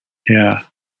 Yeah.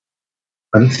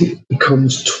 And if it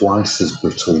becomes twice as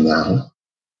brittle now,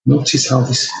 notice how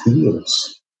this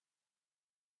feels.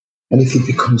 And if it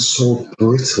becomes so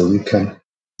brittle, you can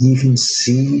even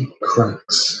see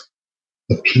cracks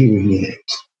appearing in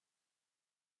it.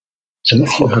 And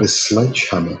if you had a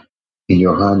sledgehammer in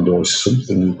your hand or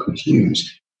something you could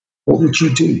use, what would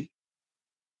you do?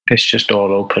 It's just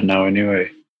all open now anyway.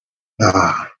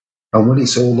 And when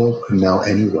it's all open now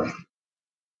anyway,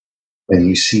 and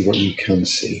you see what you can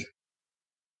see,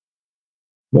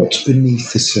 what's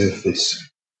beneath the surface?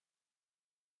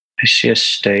 I see a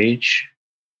stage.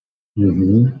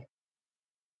 Mm-hmm.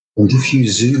 And if you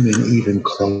zoom in even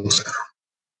closer,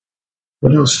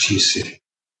 what else do you see?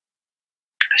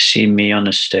 I see me on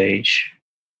a stage.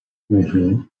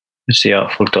 Mm-hmm. It's the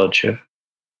Artful Dodger.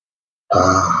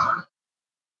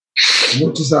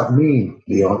 What does that mean,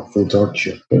 the Artful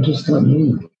Dodger? What does that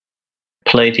mean?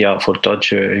 Played the Artful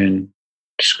Dodger in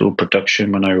school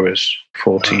production when I was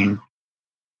 14.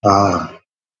 And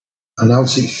how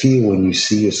does it feel when you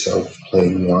see yourself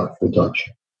playing the Artful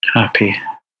Dodger? Happy.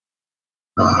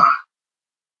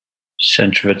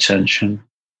 Center of attention.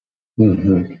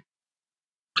 Mm-hmm.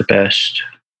 The best.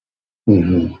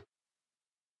 Mm-hmm.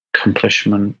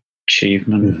 Accomplishment,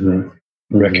 achievement,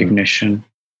 Mm-hmm. recognition.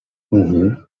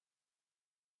 Mm-hmm.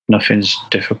 Nothing's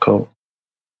difficult.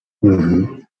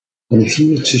 Mm-hmm. And if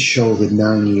you were to show the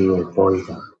 9-year-old boy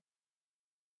that,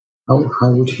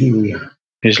 how would he react?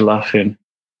 He's laughing.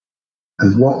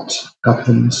 And what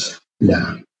happens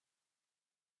now?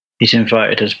 He's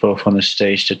invited us both on the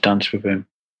stage to dance with him.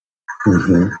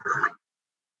 Mm-hmm.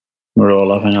 We're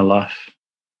all having a laugh.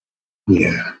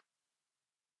 Yeah.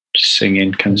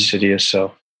 Singing, consider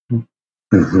yourself.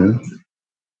 Mm-hmm.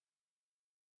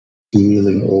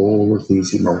 Feeling all of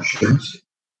these emotions.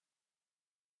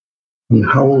 And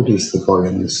how old is the boy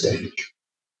on the stage?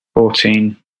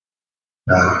 14.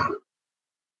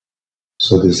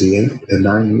 So there's the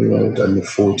 9-year-old and the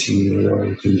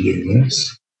 14-year-old in you,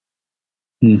 yes?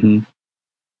 Mm-hmm.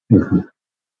 Mm-hmm.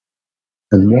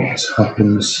 And what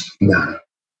happens now?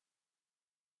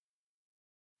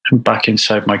 I'm back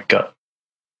inside my gut.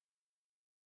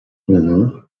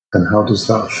 Mm-hmm. And how does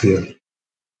that feel?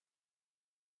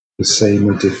 The same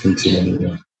or different in any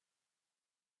way?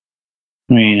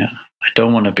 I mean, I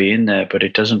don't want to be in there, but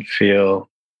it doesn't feel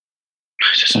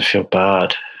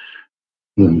bad.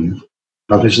 Mm-hmm.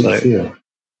 How does it feel?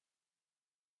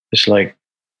 It's like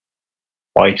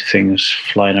white things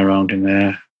flying around in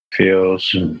there.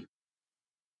 Feels a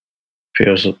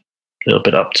little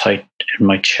bit uptight in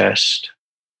my chest,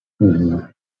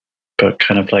 but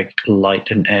kind of like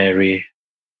light and airy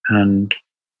and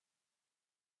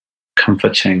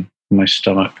comforting in my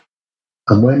stomach.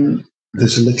 And when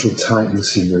there's a little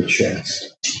tightness in your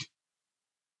chest,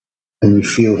 and you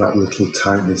feel that little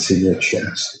tightness in your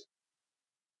chest,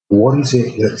 what is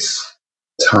it that's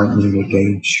tightening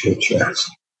against your chest?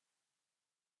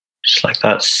 It's like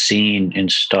that scene in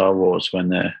Star Wars when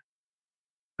they're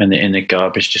in the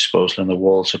garbage disposal and the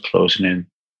walls are closing in.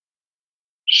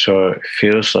 So it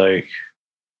feels like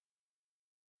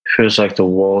the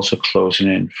walls are closing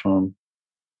in from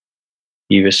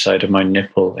either side of my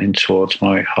nipple in towards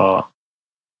my heart.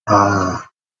 And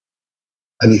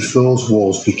if those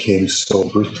walls became so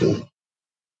brittle,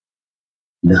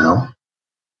 now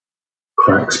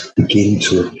cracks begin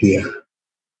to appear.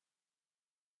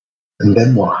 And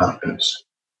then what happens?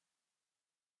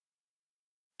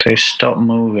 They stop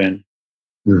moving,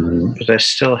 but they're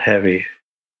still heavy.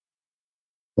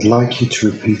 I'd like you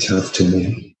to repeat after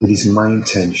me. It is my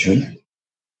intention.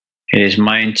 It is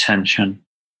my intention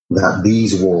that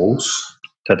these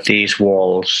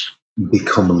walls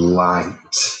become light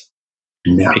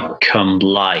now. Become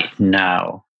light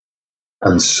now.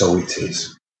 And so it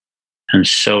is. And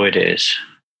so it is.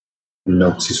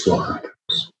 Notice what happens.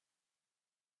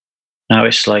 Now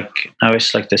it's like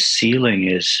the ceiling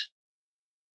is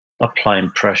applying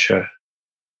pressure.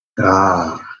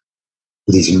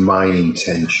 It is my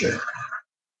intention.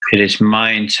 It is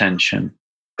my intention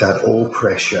that all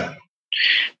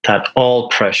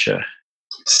pressure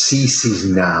ceases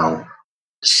now.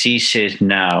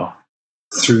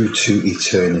 Through to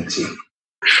eternity.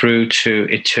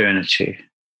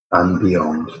 And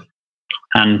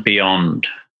beyond.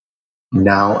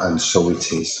 Now and so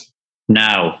it is.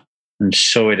 Now and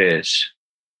so it is.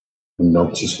 And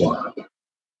notice what happens.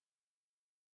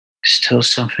 Still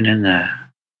something in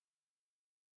there.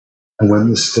 And when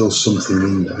there's still something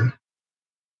in there,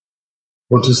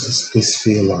 what does this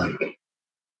feel like?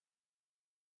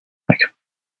 Like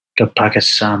a bag of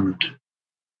sand.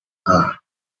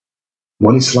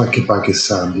 When it's like a bag of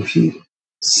sand, if you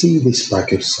see this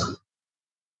bag of sand,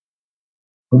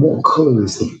 and what colour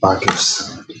is the bag of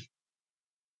sand?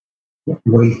 What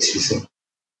weight is it?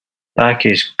 Bag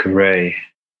is grey.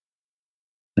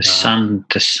 The sand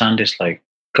is like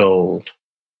gold.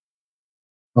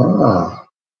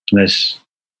 There's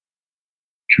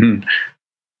an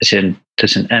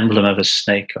emblem of a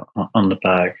snake on the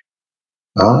bag.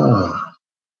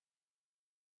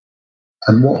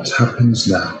 And what happens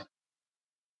now?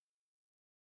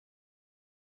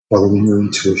 Following your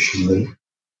intuition, Lee.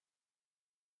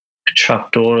 The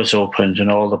trap door is opened and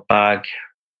all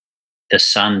the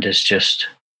sand is just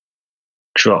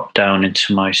dropped down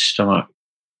into my stomach.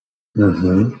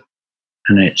 And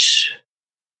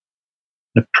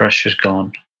the pressure's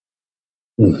gone.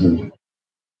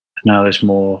 Now there's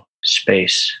more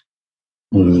space.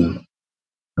 And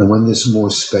when there's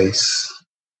more space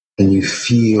and you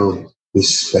feel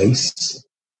this space,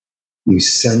 you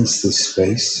sense this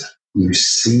space, you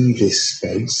see this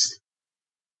space,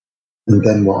 and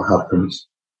then what happens?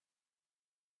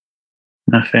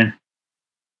 Nothing.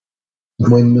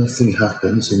 When nothing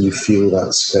happens and you feel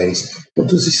that space, what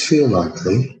does this feel like,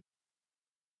 Lee? It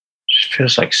just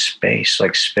feels like space,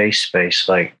 like space,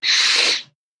 like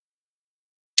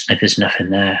there's nothing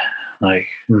there. Like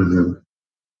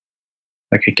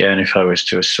again, if I was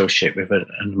to associate with it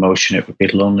an emotion, it would be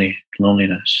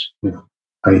loneliness. Yeah,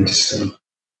 I understand.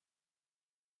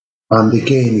 And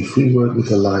again, if we work with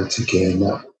the light again,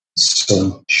 that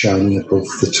sun shining above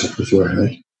the top of your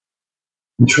head,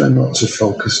 and try not to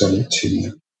focus on it too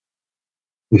much.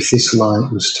 If this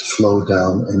light was to flow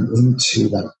down and into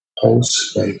that whole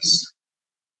space,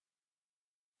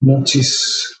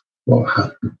 notice what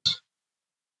happens.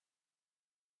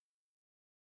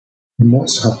 And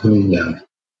what's happening now?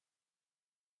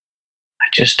 I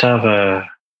just have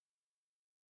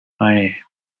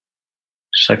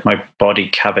it's like my body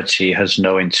cavity has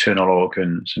no internal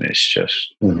organs, and it's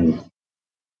just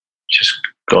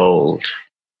gold.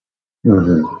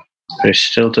 Mm-hmm. But it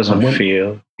still doesn't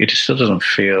feel. It still doesn't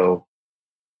feel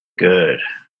good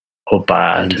or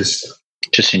bad.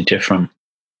 Just indifferent.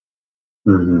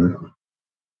 Mm-hmm.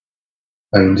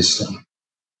 I understand.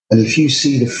 And if you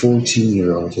see the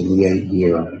 14-year-old and the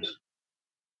 8-year-old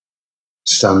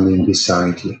standing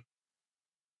beside you,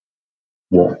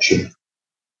 watching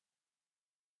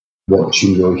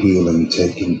your healing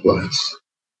taking place,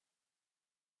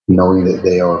 knowing that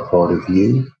they are a part of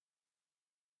you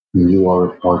and you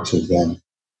are a part of them.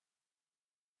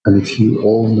 And if you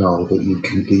all know that you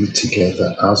can be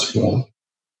together as one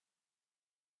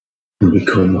and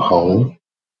become whole,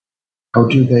 how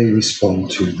do they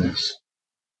respond to this?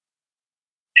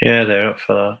 Yeah, they're up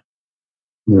for that.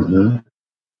 Mm-hmm.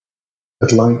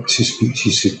 I'd like to speak to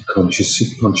your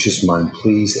subconscious mind.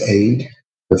 Please aid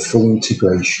the full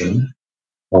integration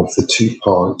of the two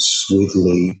parts with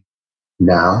Lee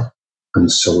now, and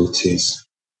so it is.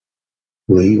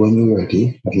 Lee, when you're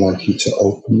ready, I'd like you to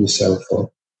open yourself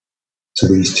up to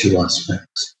these two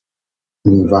aspects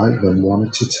and invite them one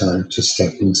at a time to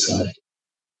step inside,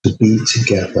 to be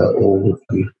together, all of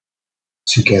you,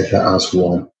 together as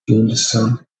one. Do you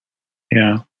understand?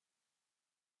 Yeah.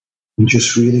 And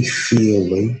just really feel,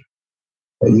 Lee,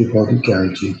 that your body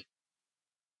guide you.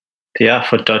 The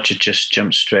Alpha Dodger just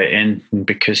jumped straight in, and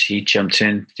because he jumped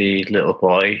in, the little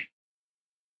boy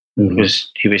it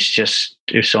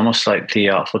was almost like the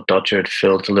Alpha Dodger had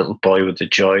filled the little boy with the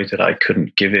joy that I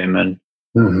couldn't give him, and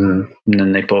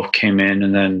then they both came in,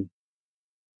 and then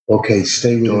okay,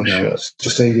 stay with it now.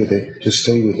 Just stay with it. Just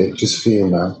stay with it. Just feel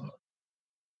now.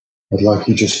 I'd like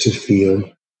you just to feel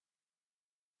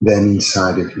them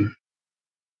inside of you,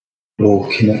 all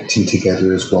connecting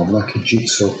together as one, like a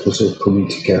jigsaw puzzle coming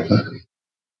together,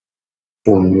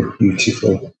 forming a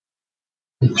beautiful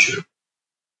picture,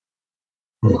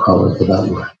 or however that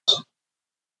works.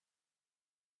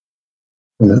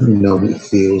 And let me know what it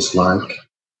feels like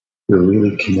you're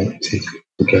really connected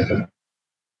together.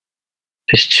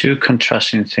 There's two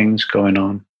contrasting things going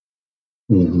on.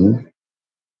 Mm-hmm.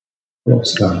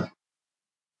 What's that?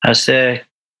 As they're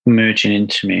merging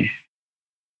into me,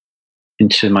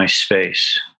 into my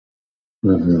space,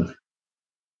 I'm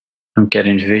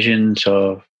getting visions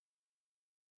of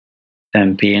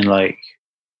them being like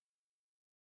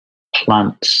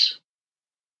plants,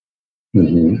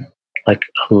 like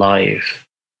alive.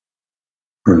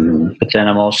 But then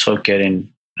I'm also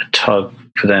getting a tug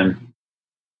for them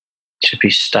to be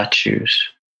statues.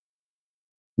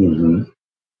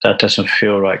 That doesn't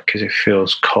feel right because it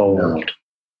feels cold. No.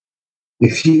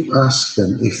 If you ask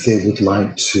them if they would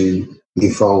like to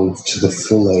evolve to the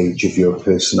full age of your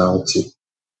personality,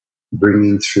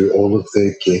 bringing through all of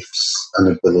their gifts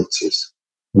and abilities,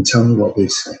 and tell me what they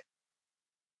say.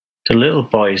 The little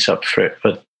boy is up for it,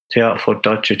 but the Artful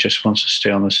Dodger just wants to stay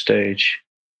on the stage.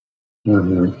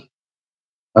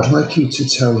 I'd like you to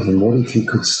tell him, what if he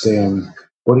could stay on,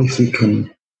 what if he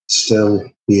can still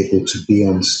be able to be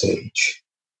on stage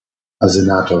as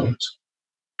an adult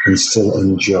and still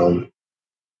enjoy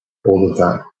all of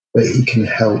that, but he can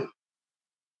help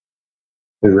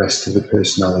the rest of the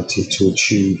personality to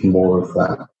achieve more of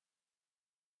that.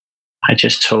 I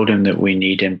just told him that we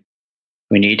need him.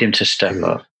 We need him to step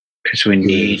up because we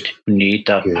need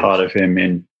that part of him,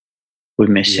 and we're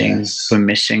missing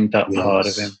that part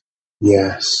of him.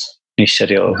 Yes. He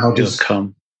said he'll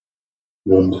come.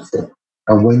 Wonderful.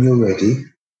 And when you're ready,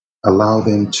 allow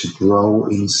them to grow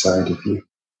inside of you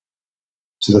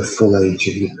to the full age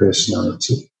of your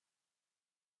personality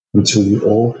until you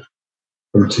all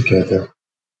come together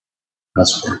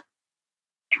as one.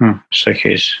 It's like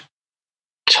his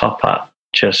top hat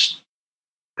just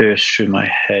burst through my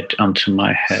head onto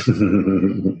my head.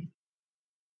 And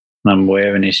I'm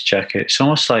wearing his jacket. It's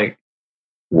almost like,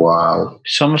 wow.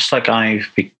 It's almost like I'm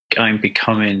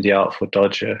becoming the Artful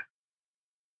Dodger.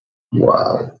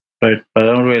 Wow. But I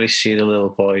don't really see the little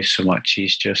boy so much.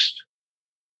 He's just,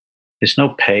 there's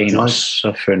no pain or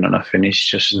suffering or nothing. He's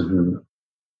just,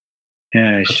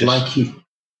 yeah, it's just. Like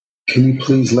can you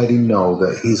please let him know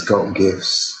that he's got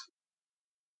gifts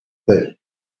that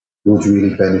would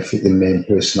really benefit the main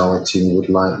personality and would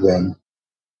like them,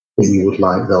 that you would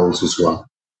like those as well,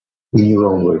 in your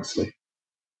own words, Lee?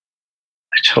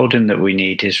 I told him that we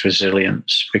need his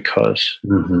resilience because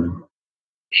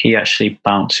he actually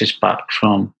bounces back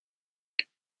from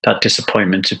that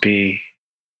disappointment to be,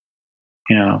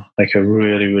 like a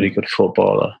really, really good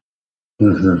footballer.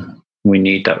 We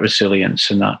need that resilience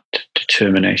and that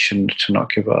determination to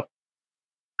not give up.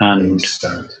 And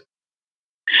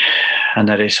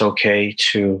that it's okay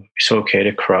to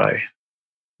cry.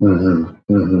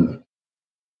 Mm-hmm. Mm-hmm.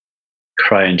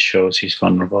 Crying shows he's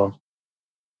vulnerable.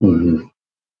 Mm-hmm.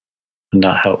 And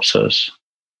that helps us.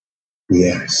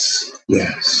 Yes.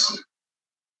 Yes.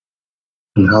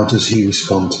 And how does he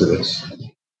respond to this?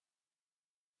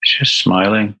 He's just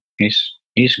smiling. He's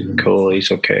cool.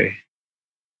 He's okay.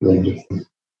 Wonderful.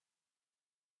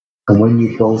 And when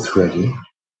you're both ready,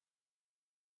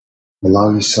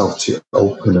 allow yourself to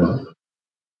open up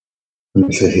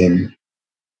and for him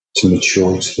to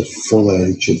mature to the full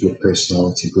age of your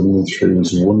personality, bringing through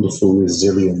his wonderful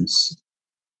resilience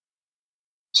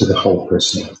to the whole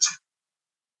personality.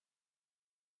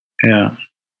 Yeah.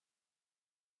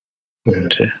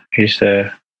 Good. He's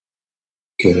there.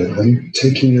 Good. And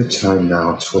taking your time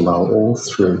now to allow all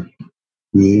through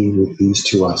you with these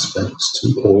two aspects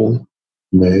to all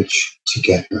merge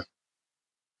together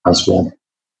as one.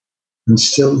 And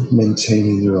still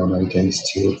maintaining your own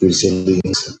identity of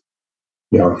resilience.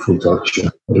 The Artful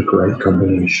Dodger, what a great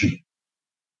combination.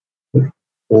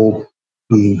 All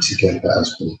being together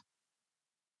as one.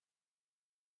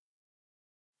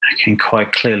 I can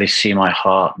quite clearly see my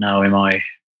heart now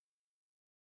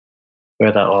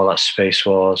where all that space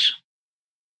was.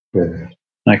 Good.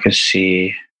 I can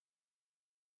see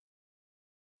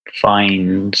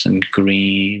vines and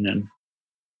green and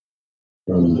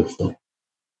Wonderful.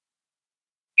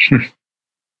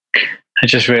 I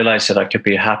just realized that I could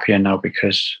be happier now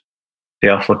because the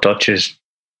Artful Dodger is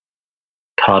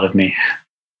part of me.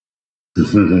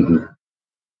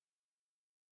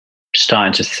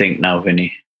 Starting to think now,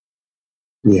 Vinny.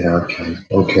 Yeah,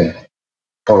 okay.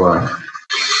 All right.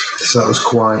 So that was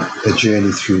quite a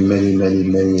journey through many, many,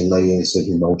 many layers of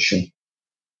emotion.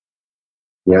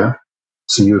 Yeah?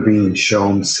 So you're being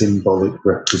shown symbolic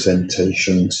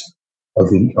representations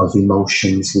of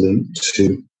emotions linked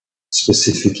to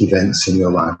specific events in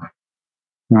your life.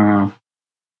 Wow.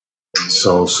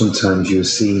 So sometimes you're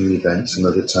seeing events and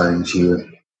other times you're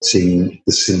seeing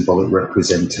the symbolic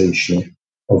representation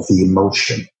of the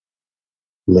emotion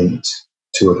linked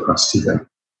to a past event.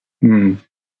 Mm.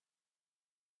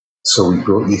 So we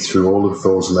brought you through all of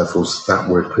those levels that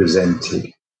were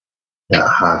presented that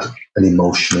had an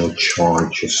emotional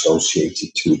charge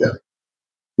associated to them.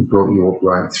 We brought you up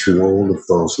right through all of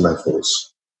those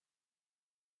levels.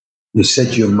 You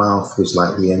said your mouth was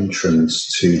like the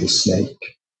entrance to the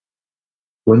snake.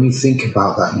 When you think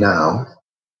about that now,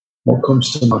 what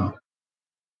comes to mind?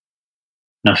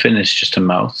 Nothing, it's just a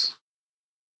mouth.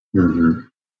 Mm-hmm.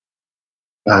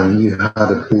 And you had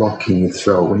a block in your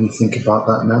throat. When you think about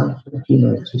that now, what do you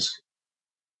notice?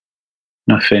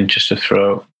 Nothing, just a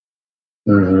throat.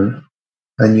 Mm-hmm.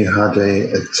 And you had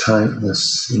a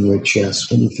tightness in your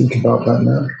chest. When you think about that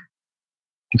now?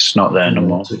 It's not there no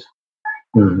more.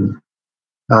 Mm-hmm.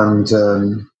 And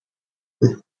the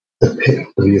pit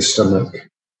of your stomach.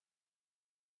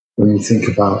 When you think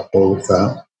about all of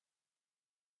that,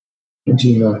 what do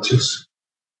you notice?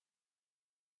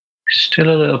 Still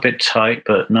a little bit tight,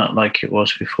 but not like it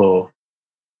was before.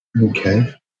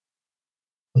 Okay.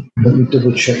 Let me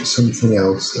double check something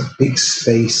else. A big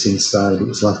space inside. It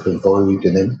was like a void,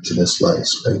 an emptiness like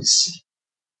space.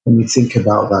 When you think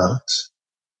about that,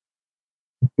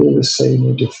 you feel the same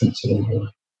or different anymore?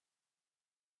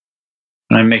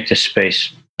 When I make the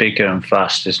space bigger and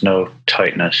fast, there's no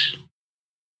tightness.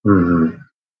 Mm-hmm.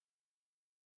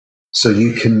 So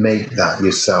you can make that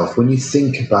yourself. When you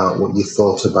think about what you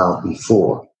thought about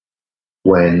before,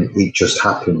 when it just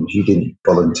happened, you didn't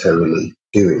voluntarily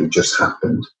do it, it just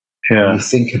happened. Yeah. When you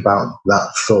think about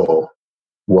that thought,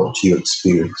 what do you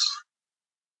experience?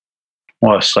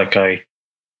 Well, it's like I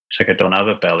don't have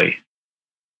a belly.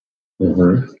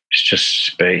 Mm-hmm. It's just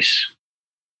space.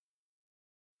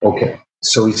 Okay.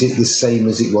 So is it the same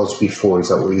as it was before? Is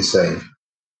that what you're saying?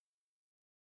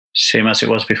 Same as it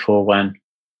was before when?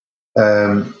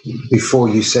 Before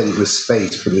you said it was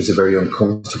space, but it was a very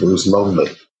uncomfortable, it was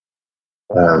lonely.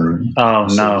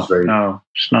 No,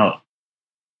 it's not.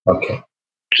 Okay.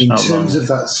 It's in not terms lonely. of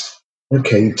that,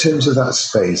 okay, in terms of that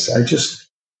space,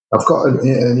 I've got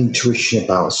an intuition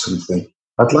about something.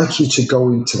 I'd like you to go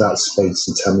into that space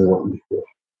and tell me what you feel.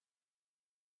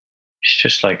 It's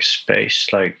just like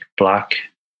space, like black.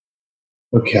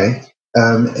 Okay.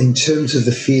 In terms of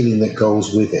the feeling that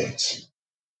goes with it,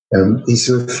 is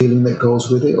there a feeling that goes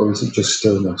with it, or is it just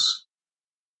stillness?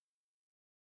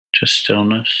 Just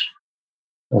stillness.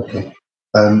 Okay.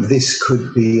 This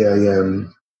could be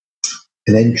an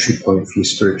entry point for your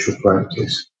spiritual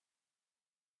practice.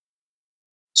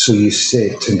 So you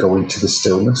sit and go into the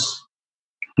stillness.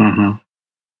 Mm-hmm.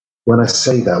 When I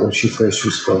say that, what's your first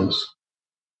response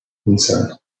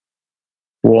inside?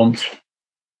 Warmth.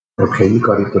 Okay, you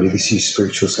got it, buddy. This is your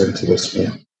spiritual center, this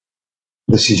man.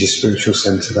 This is your spiritual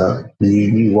center that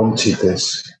you wanted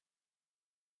this.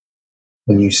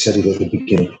 And you said it at the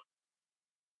beginning.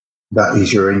 That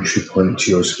is your entry point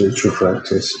to your spiritual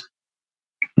practice.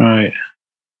 Right.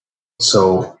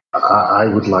 So I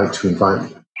would like to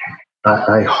invite,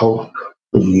 I hope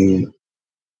that you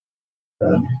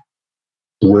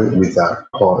work with that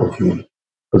part of you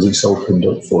because it's opened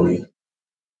up for you.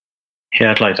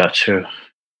 Yeah, I'd like that too.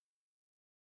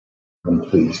 I'm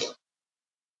pleased.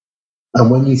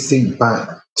 And when you think back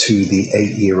to the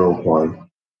 8-year-old boy,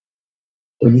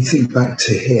 when you think back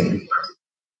to him,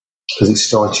 because it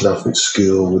started off at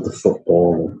school with the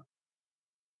football and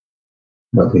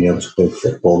not being able to play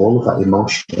football, all of that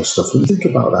emotional stuff. When you think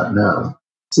about that now,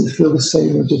 does it feel the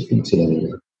same or different in any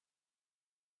way?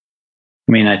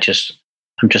 I mean, I'm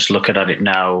just looking at it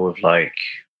now with like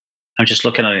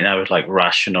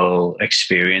rational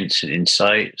experience and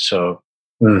insight. So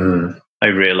I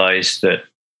realized that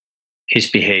his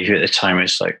behavior at the time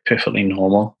is like perfectly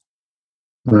normal.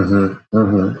 And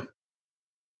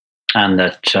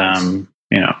that,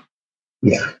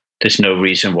 there's no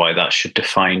reason why that should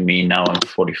define me now I'm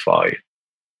 45.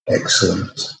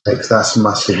 Excellent. That's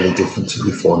massively different to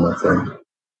before, my friend.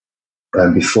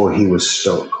 And before he was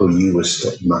stuck, or you were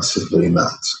stuck massively in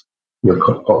that. Your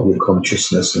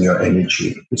consciousness and your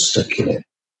energy was stuck in it.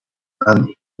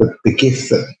 And the gifts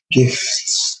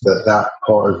that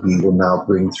part of you will now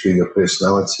bring through your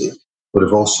personality would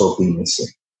have also been missing.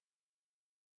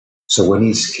 So when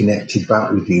he's connected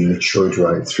back with you, matured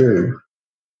right through,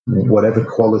 whatever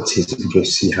qualities and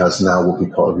gifts he has now will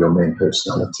be part of your main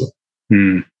personality.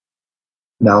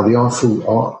 Now, the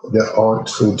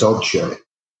artful dodger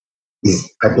is,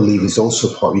 I believe, is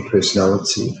also part of your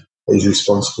personality that is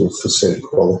responsible for certain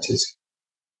qualities.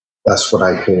 That's what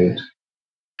I heard.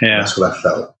 Yeah. That's what I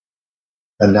felt.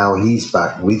 And now he's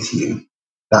back with you.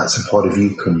 That's a part of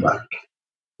you come back.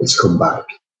 It's come back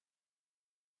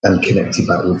and connected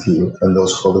back with you. And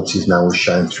those qualities now will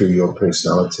shine through your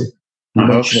personality. You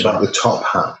mentioned about the top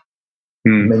hat.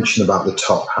 Mention about the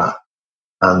top hat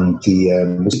and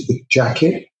was it the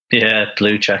jacket? Yeah,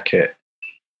 blue jacket.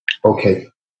 Okay.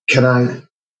 Can I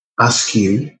ask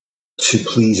you to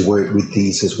please work with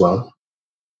these as well?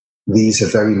 These are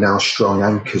very now strong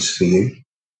anchors for you.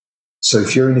 So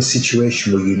if you're in a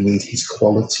situation where you need his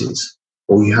qualities,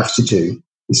 all you have to do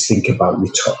is think about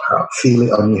your top hat, feel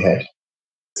it on your head,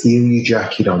 feel your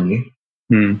jacket on you,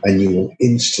 and you will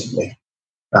instantly,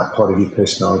 that part of your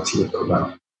personality will come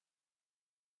out.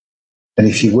 And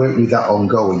if you work with that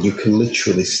ongoing, you can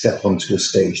literally step onto a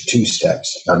stage, 2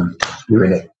 steps, and you're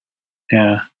in it.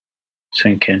 Yeah,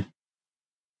 thinking.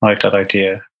 I like that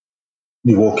idea.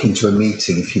 You walk into a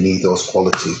meeting, if you need those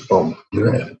qualities, boom,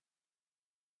 you're in it.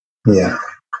 Yeah.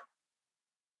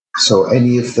 So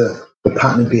any of the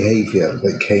pattern of behavior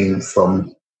that came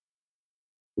from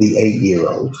the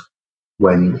 8-year-old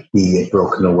when he had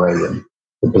broken away and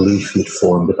the belief he had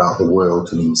formed about the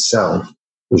world and himself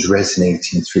was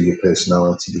resonating through your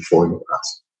personality before in the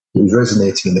past. It was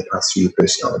resonating in the past through your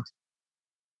personality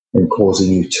and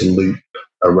causing you to loop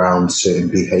around certain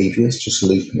behaviors, just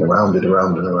looping around and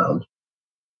around and around.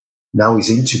 Now he's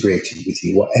integrated with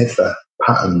you. Whatever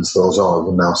patterns those are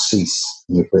will now cease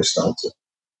in your personality.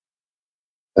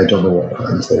 I don't know what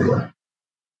patterns they were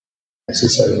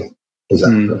necessarily. Is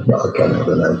that not kind of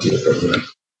an idea? But, you know.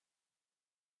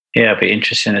 Yeah, it'd be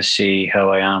interesting to see how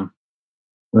I am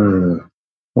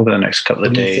over the next couple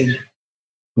of days.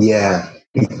 Yeah,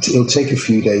 it'll take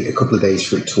a couple of days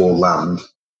for it to all land.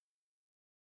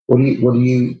 What are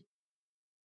you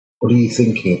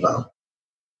thinking about?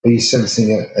 Are you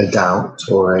sensing a doubt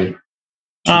or a?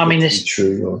 I mean, it's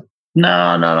true. Or? No.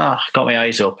 I got my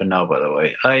eyes open now. By the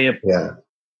way,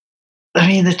 I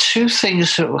mean, the two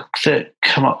things that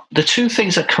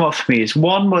come up for me is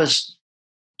one was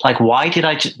like, why did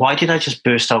I just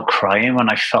burst out crying when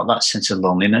I felt that sense of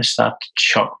loneliness that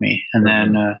shocked me, and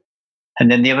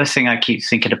then the other thing I keep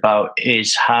thinking about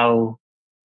is how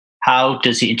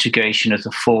does the integration of the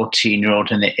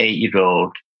 14-year-old and the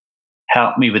 8-year-old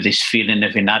help me with this feeling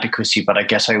of inadequacy? But I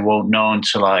guess I won't know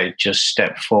until I just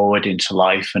step forward into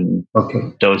life and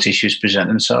those issues present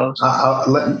themselves.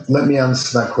 Let me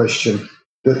answer that question.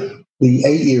 The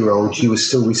 8-year-old, you were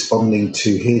still responding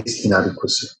to his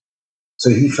inadequacy. So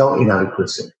he felt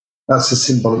inadequacy. That's a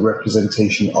symbolic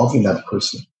representation of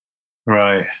inadequacy.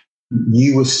 Right.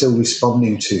 You were still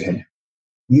responding to him.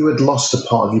 You had lost a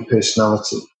part of your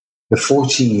personality. The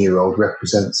 14-year-old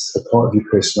represents a part of your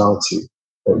personality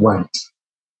that went.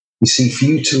 You see, for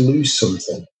you to lose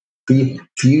something, for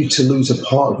you to lose a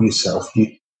part of yourself,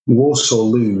 you also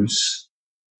lose,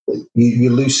 you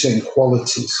lose certain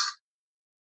qualities.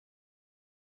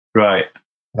 Right.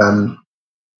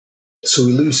 So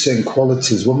we lose certain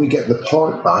qualities. When we get the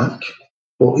part back,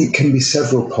 well, it can be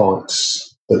several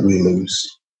parts that we lose,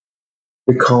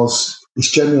 because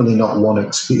it's generally not one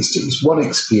experience. It's one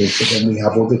experience, but then we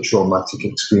have other traumatic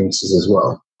experiences as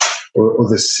well, or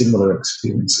other similar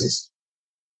experiences.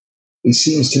 It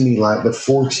seems to me like the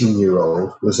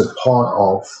 14-year-old was a part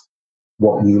of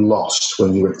what you lost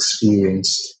when you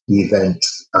experienced the event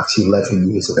at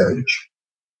 11 years of age.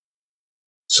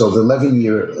 So the 11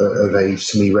 year of age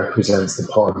to me represents the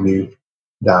part of you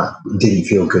that didn't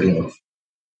feel good enough.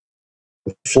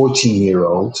 The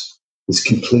 14-year-old is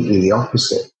completely the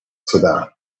opposite to that.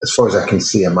 As far as I can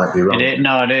see, I might be wrong. It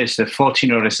is. The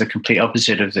 14-year-old is the complete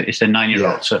opposite of it's the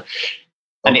 9-year-old. Yeah. So,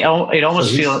 and it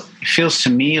almost feels to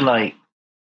me like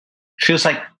the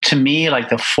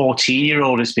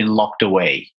 14-year-old has been locked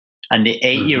away, and the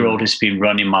 8-year-old has been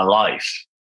running my life.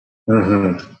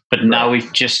 Mm-hmm. But now we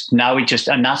just,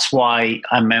 and that's why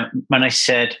when I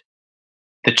said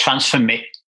the transformation,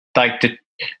 like the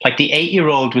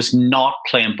 8-year-old was not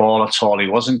playing ball at all. He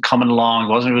wasn't coming along.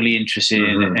 Wasn't really interested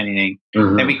in anything.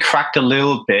 Mm-hmm. Then we cracked a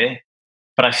little bit,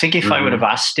 but I think if I would have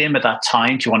asked him at that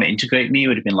time, do you want to integrate me? He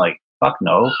would have been like, fuck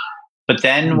no. But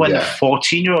then when the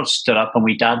 14-year-old stood up and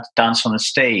we danced on the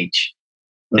stage,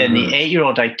 then the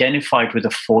 8-year-old identified with the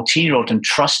 14-year-old and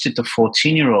trusted the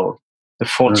 14-year-old. The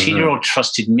 14-year-old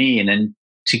trusted me, and then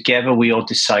together we all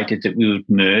decided that we would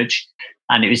merge.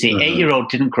 And it was the 8-year-old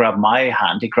didn't grab my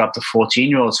hand; he grabbed the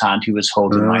 14-year-old's hand, who was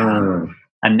holding my hand.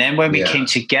 And then when we came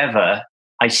together,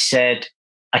 I said,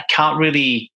 "I can't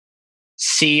really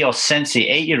see or sense the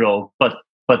 8-year-old, but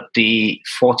the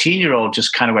 14-year-old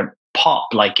just kind of went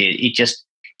pop, like it's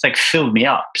like filled me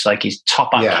up. It's like his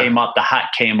top hat came up, the hat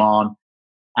came on,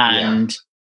 and."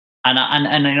 And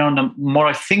the more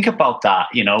I think about that,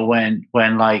 when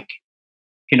I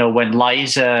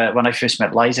first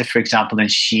met Liza, for example,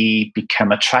 and she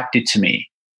became attracted to me,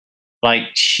 like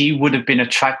she would have been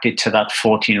attracted to that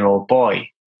 14-year-old boy.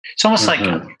 It's almost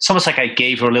like I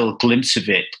gave her a little glimpse of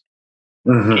it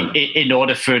in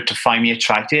order for her to find me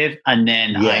attractive, and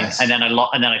then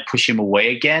I push him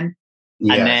away again,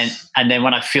 and then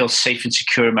when I feel safe and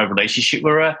secure in my relationship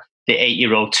with her, the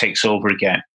 8-year-old takes over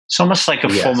again. It's almost like a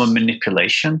form of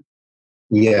manipulation.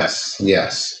 Yes.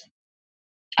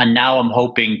 And now I'm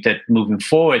hoping that moving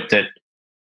forward, that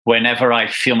whenever I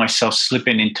feel myself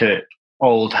slipping into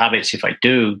old habits, if I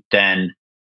do, then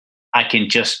I can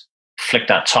just flick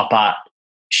that top hat,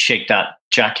 shake that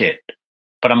jacket.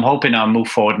 But I'm hoping I'll move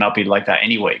forward and I'll be like that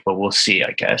anyway. But we'll see,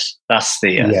 I guess. That's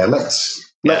the...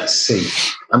 Let's see.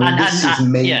 I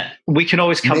mean, we can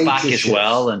always come back as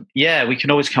well. And we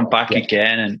can always come back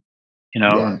again. And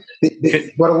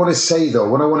what I want to say, though,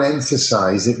 what I want to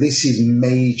emphasize, that this is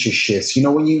major shifts.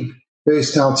 When you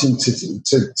burst out into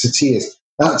tears,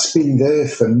 that's been there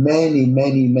for many,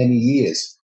 many, many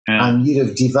years. And you'd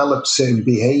have developed certain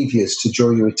behaviors to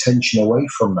draw your attention away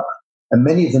from that. And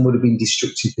many of them would have been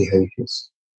destructive behaviors,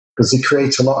 because they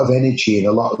create a lot of energy and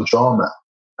a lot of drama,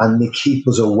 and they keep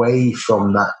us away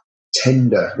from the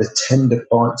tender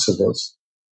parts of us.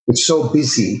 We're so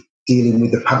busy dealing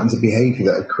with the patterns of behavior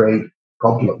that create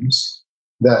problems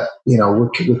that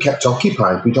we're kept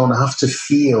occupied. We don't have to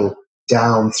feel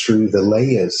down through the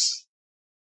layers,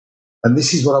 and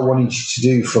this is what I wanted you to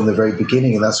do from the very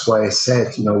beginning. And that's why I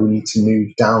said we need to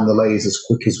move down the layers as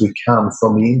quick as we can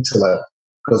from the intellect,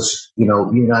 because you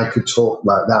and I could talk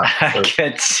like that. I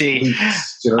could see,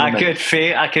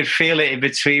 I could feel it in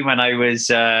between when I was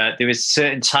there was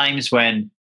certain times when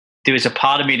there was a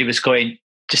part of me that was going,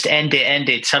 just end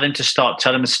it, tell him to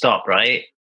stop, right?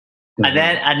 And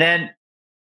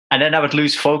then I would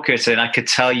lose focus, and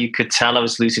you could tell I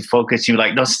was losing focus. You were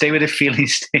like, no, stay with the feeling,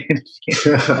 stay with the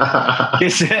feeling.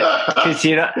 Because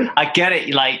I get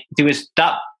it. Like there was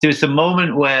the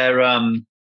moment where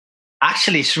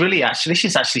this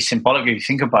is actually symbolic if you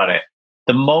think about it.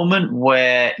 The moment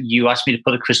where you asked me to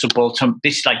put a crystal ball to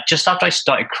this, like just after I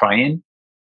started crying,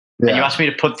 and you asked me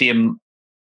to put you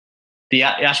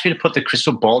asked me to put the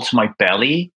crystal ball to my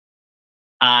belly,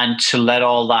 and to let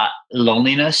all that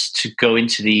loneliness to go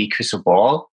into the crystal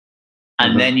ball.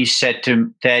 And then you said,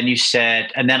 and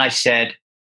then I said,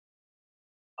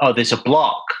 oh, there's a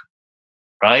block,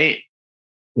 right?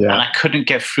 Yeah. And I couldn't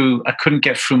get through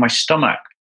my stomach.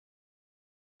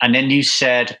 And then you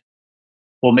said,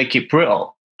 we'll make it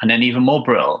brittle, and then even more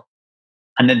brittle.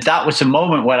 And then that was the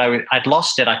moment where I'd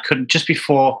lost it. I couldn't, just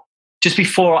before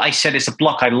I said it's a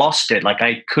block, I lost it. Like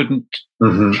I couldn't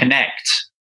connect.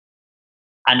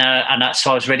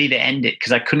 So I was ready to end it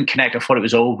because I couldn't connect. I thought it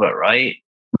was over, right?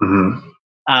 Mm-hmm.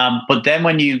 But then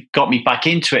when you got me back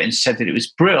into it and said that it was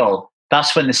brittle,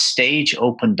 that's when the stage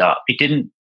opened up. It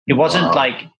wasn't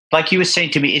like you were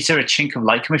saying to me, is there a chink of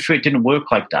light coming through? It didn't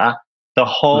work like that. The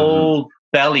whole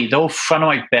belly, the whole front of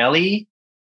my belly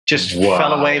just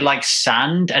fell away like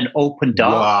sand and opened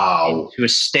up into a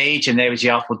stage, and there was the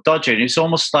Artful Dodger. And it was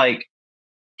almost like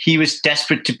he was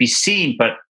desperate to be seen,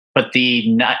 but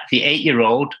the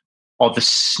 8-year-old or the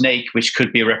snake, which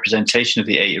could be a representation of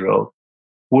the 8-year-old,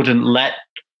 was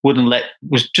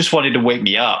just wanted to wake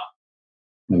me up.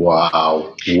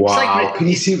 Wow. Can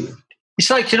you see? It's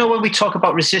like, when we talk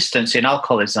about resistance in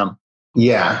alcoholism.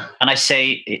 Yeah. And I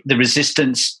say the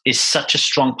resistance is such a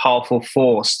strong, powerful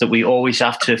force that we always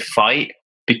have to fight,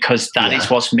 because that is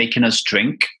what's making us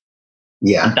drink.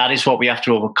 Yeah. And that is what we have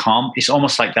to overcome. It's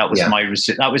almost like that was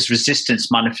that was resistance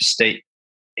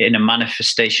in a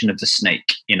manifestation of the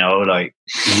snake, like.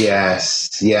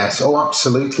 Yes. Oh,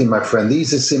 absolutely, my friend.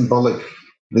 These are symbolic.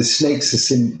 The snakes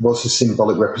was a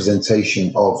symbolic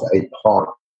representation of a part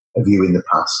of you in the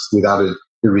past, without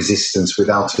the resistance,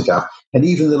 without a doubt. And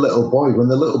even the little boy, when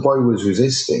the little boy was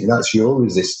resisting, that's your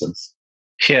resistance.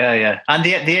 Yeah. And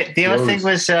the other thing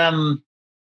was the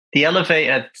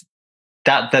elevator,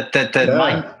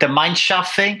 the mine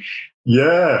shaft thing.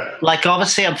 Yeah. Like,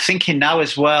 obviously, I'm thinking now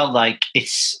as well. Like,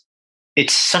 it's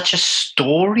such a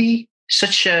story,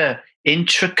 such a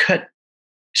intricate.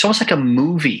 It's almost like a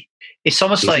movie. It's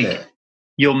almost Isn't like it?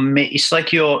 do you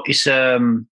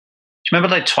remember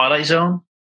like Twilight Zone?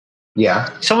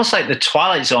 Yeah. It's almost like the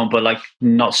Twilight Zone, but like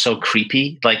not so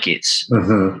creepy. Like it's,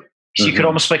 you could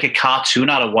almost make a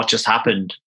cartoon out of what just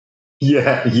happened.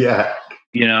 Yeah.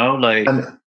 Like.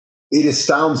 And it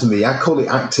astounds me. I call it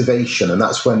activation, and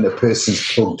that's when the person's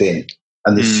plugged in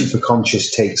and the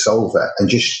superconscious takes over and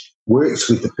just works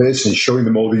with the person, showing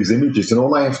them all these images. And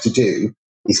all I have to do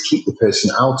is keep the person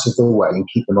out of the way and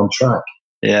keep them on track.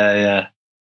 Yeah.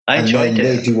 I enjoyed it.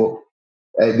 They do what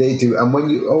they do. And when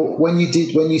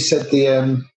you said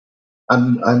the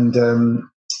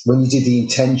when you did the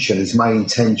intention, is my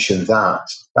intention that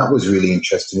was really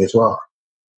interesting as well.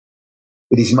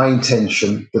 It is my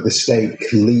intention that the snake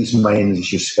leaves my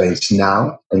energy space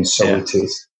now, and so it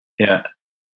is. Yeah.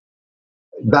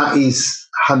 That is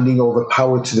handing over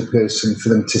power to the person for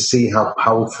them to see how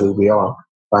powerful we are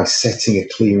by setting a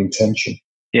clear intention.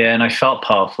 Yeah, and I felt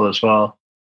powerful as well,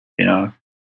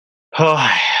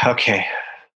 Oh, okay.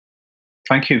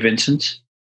 Thank you, Vincent.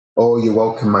 Oh, you're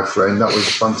welcome, my friend. That was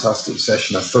a fantastic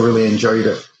session. I thoroughly enjoyed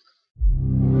it.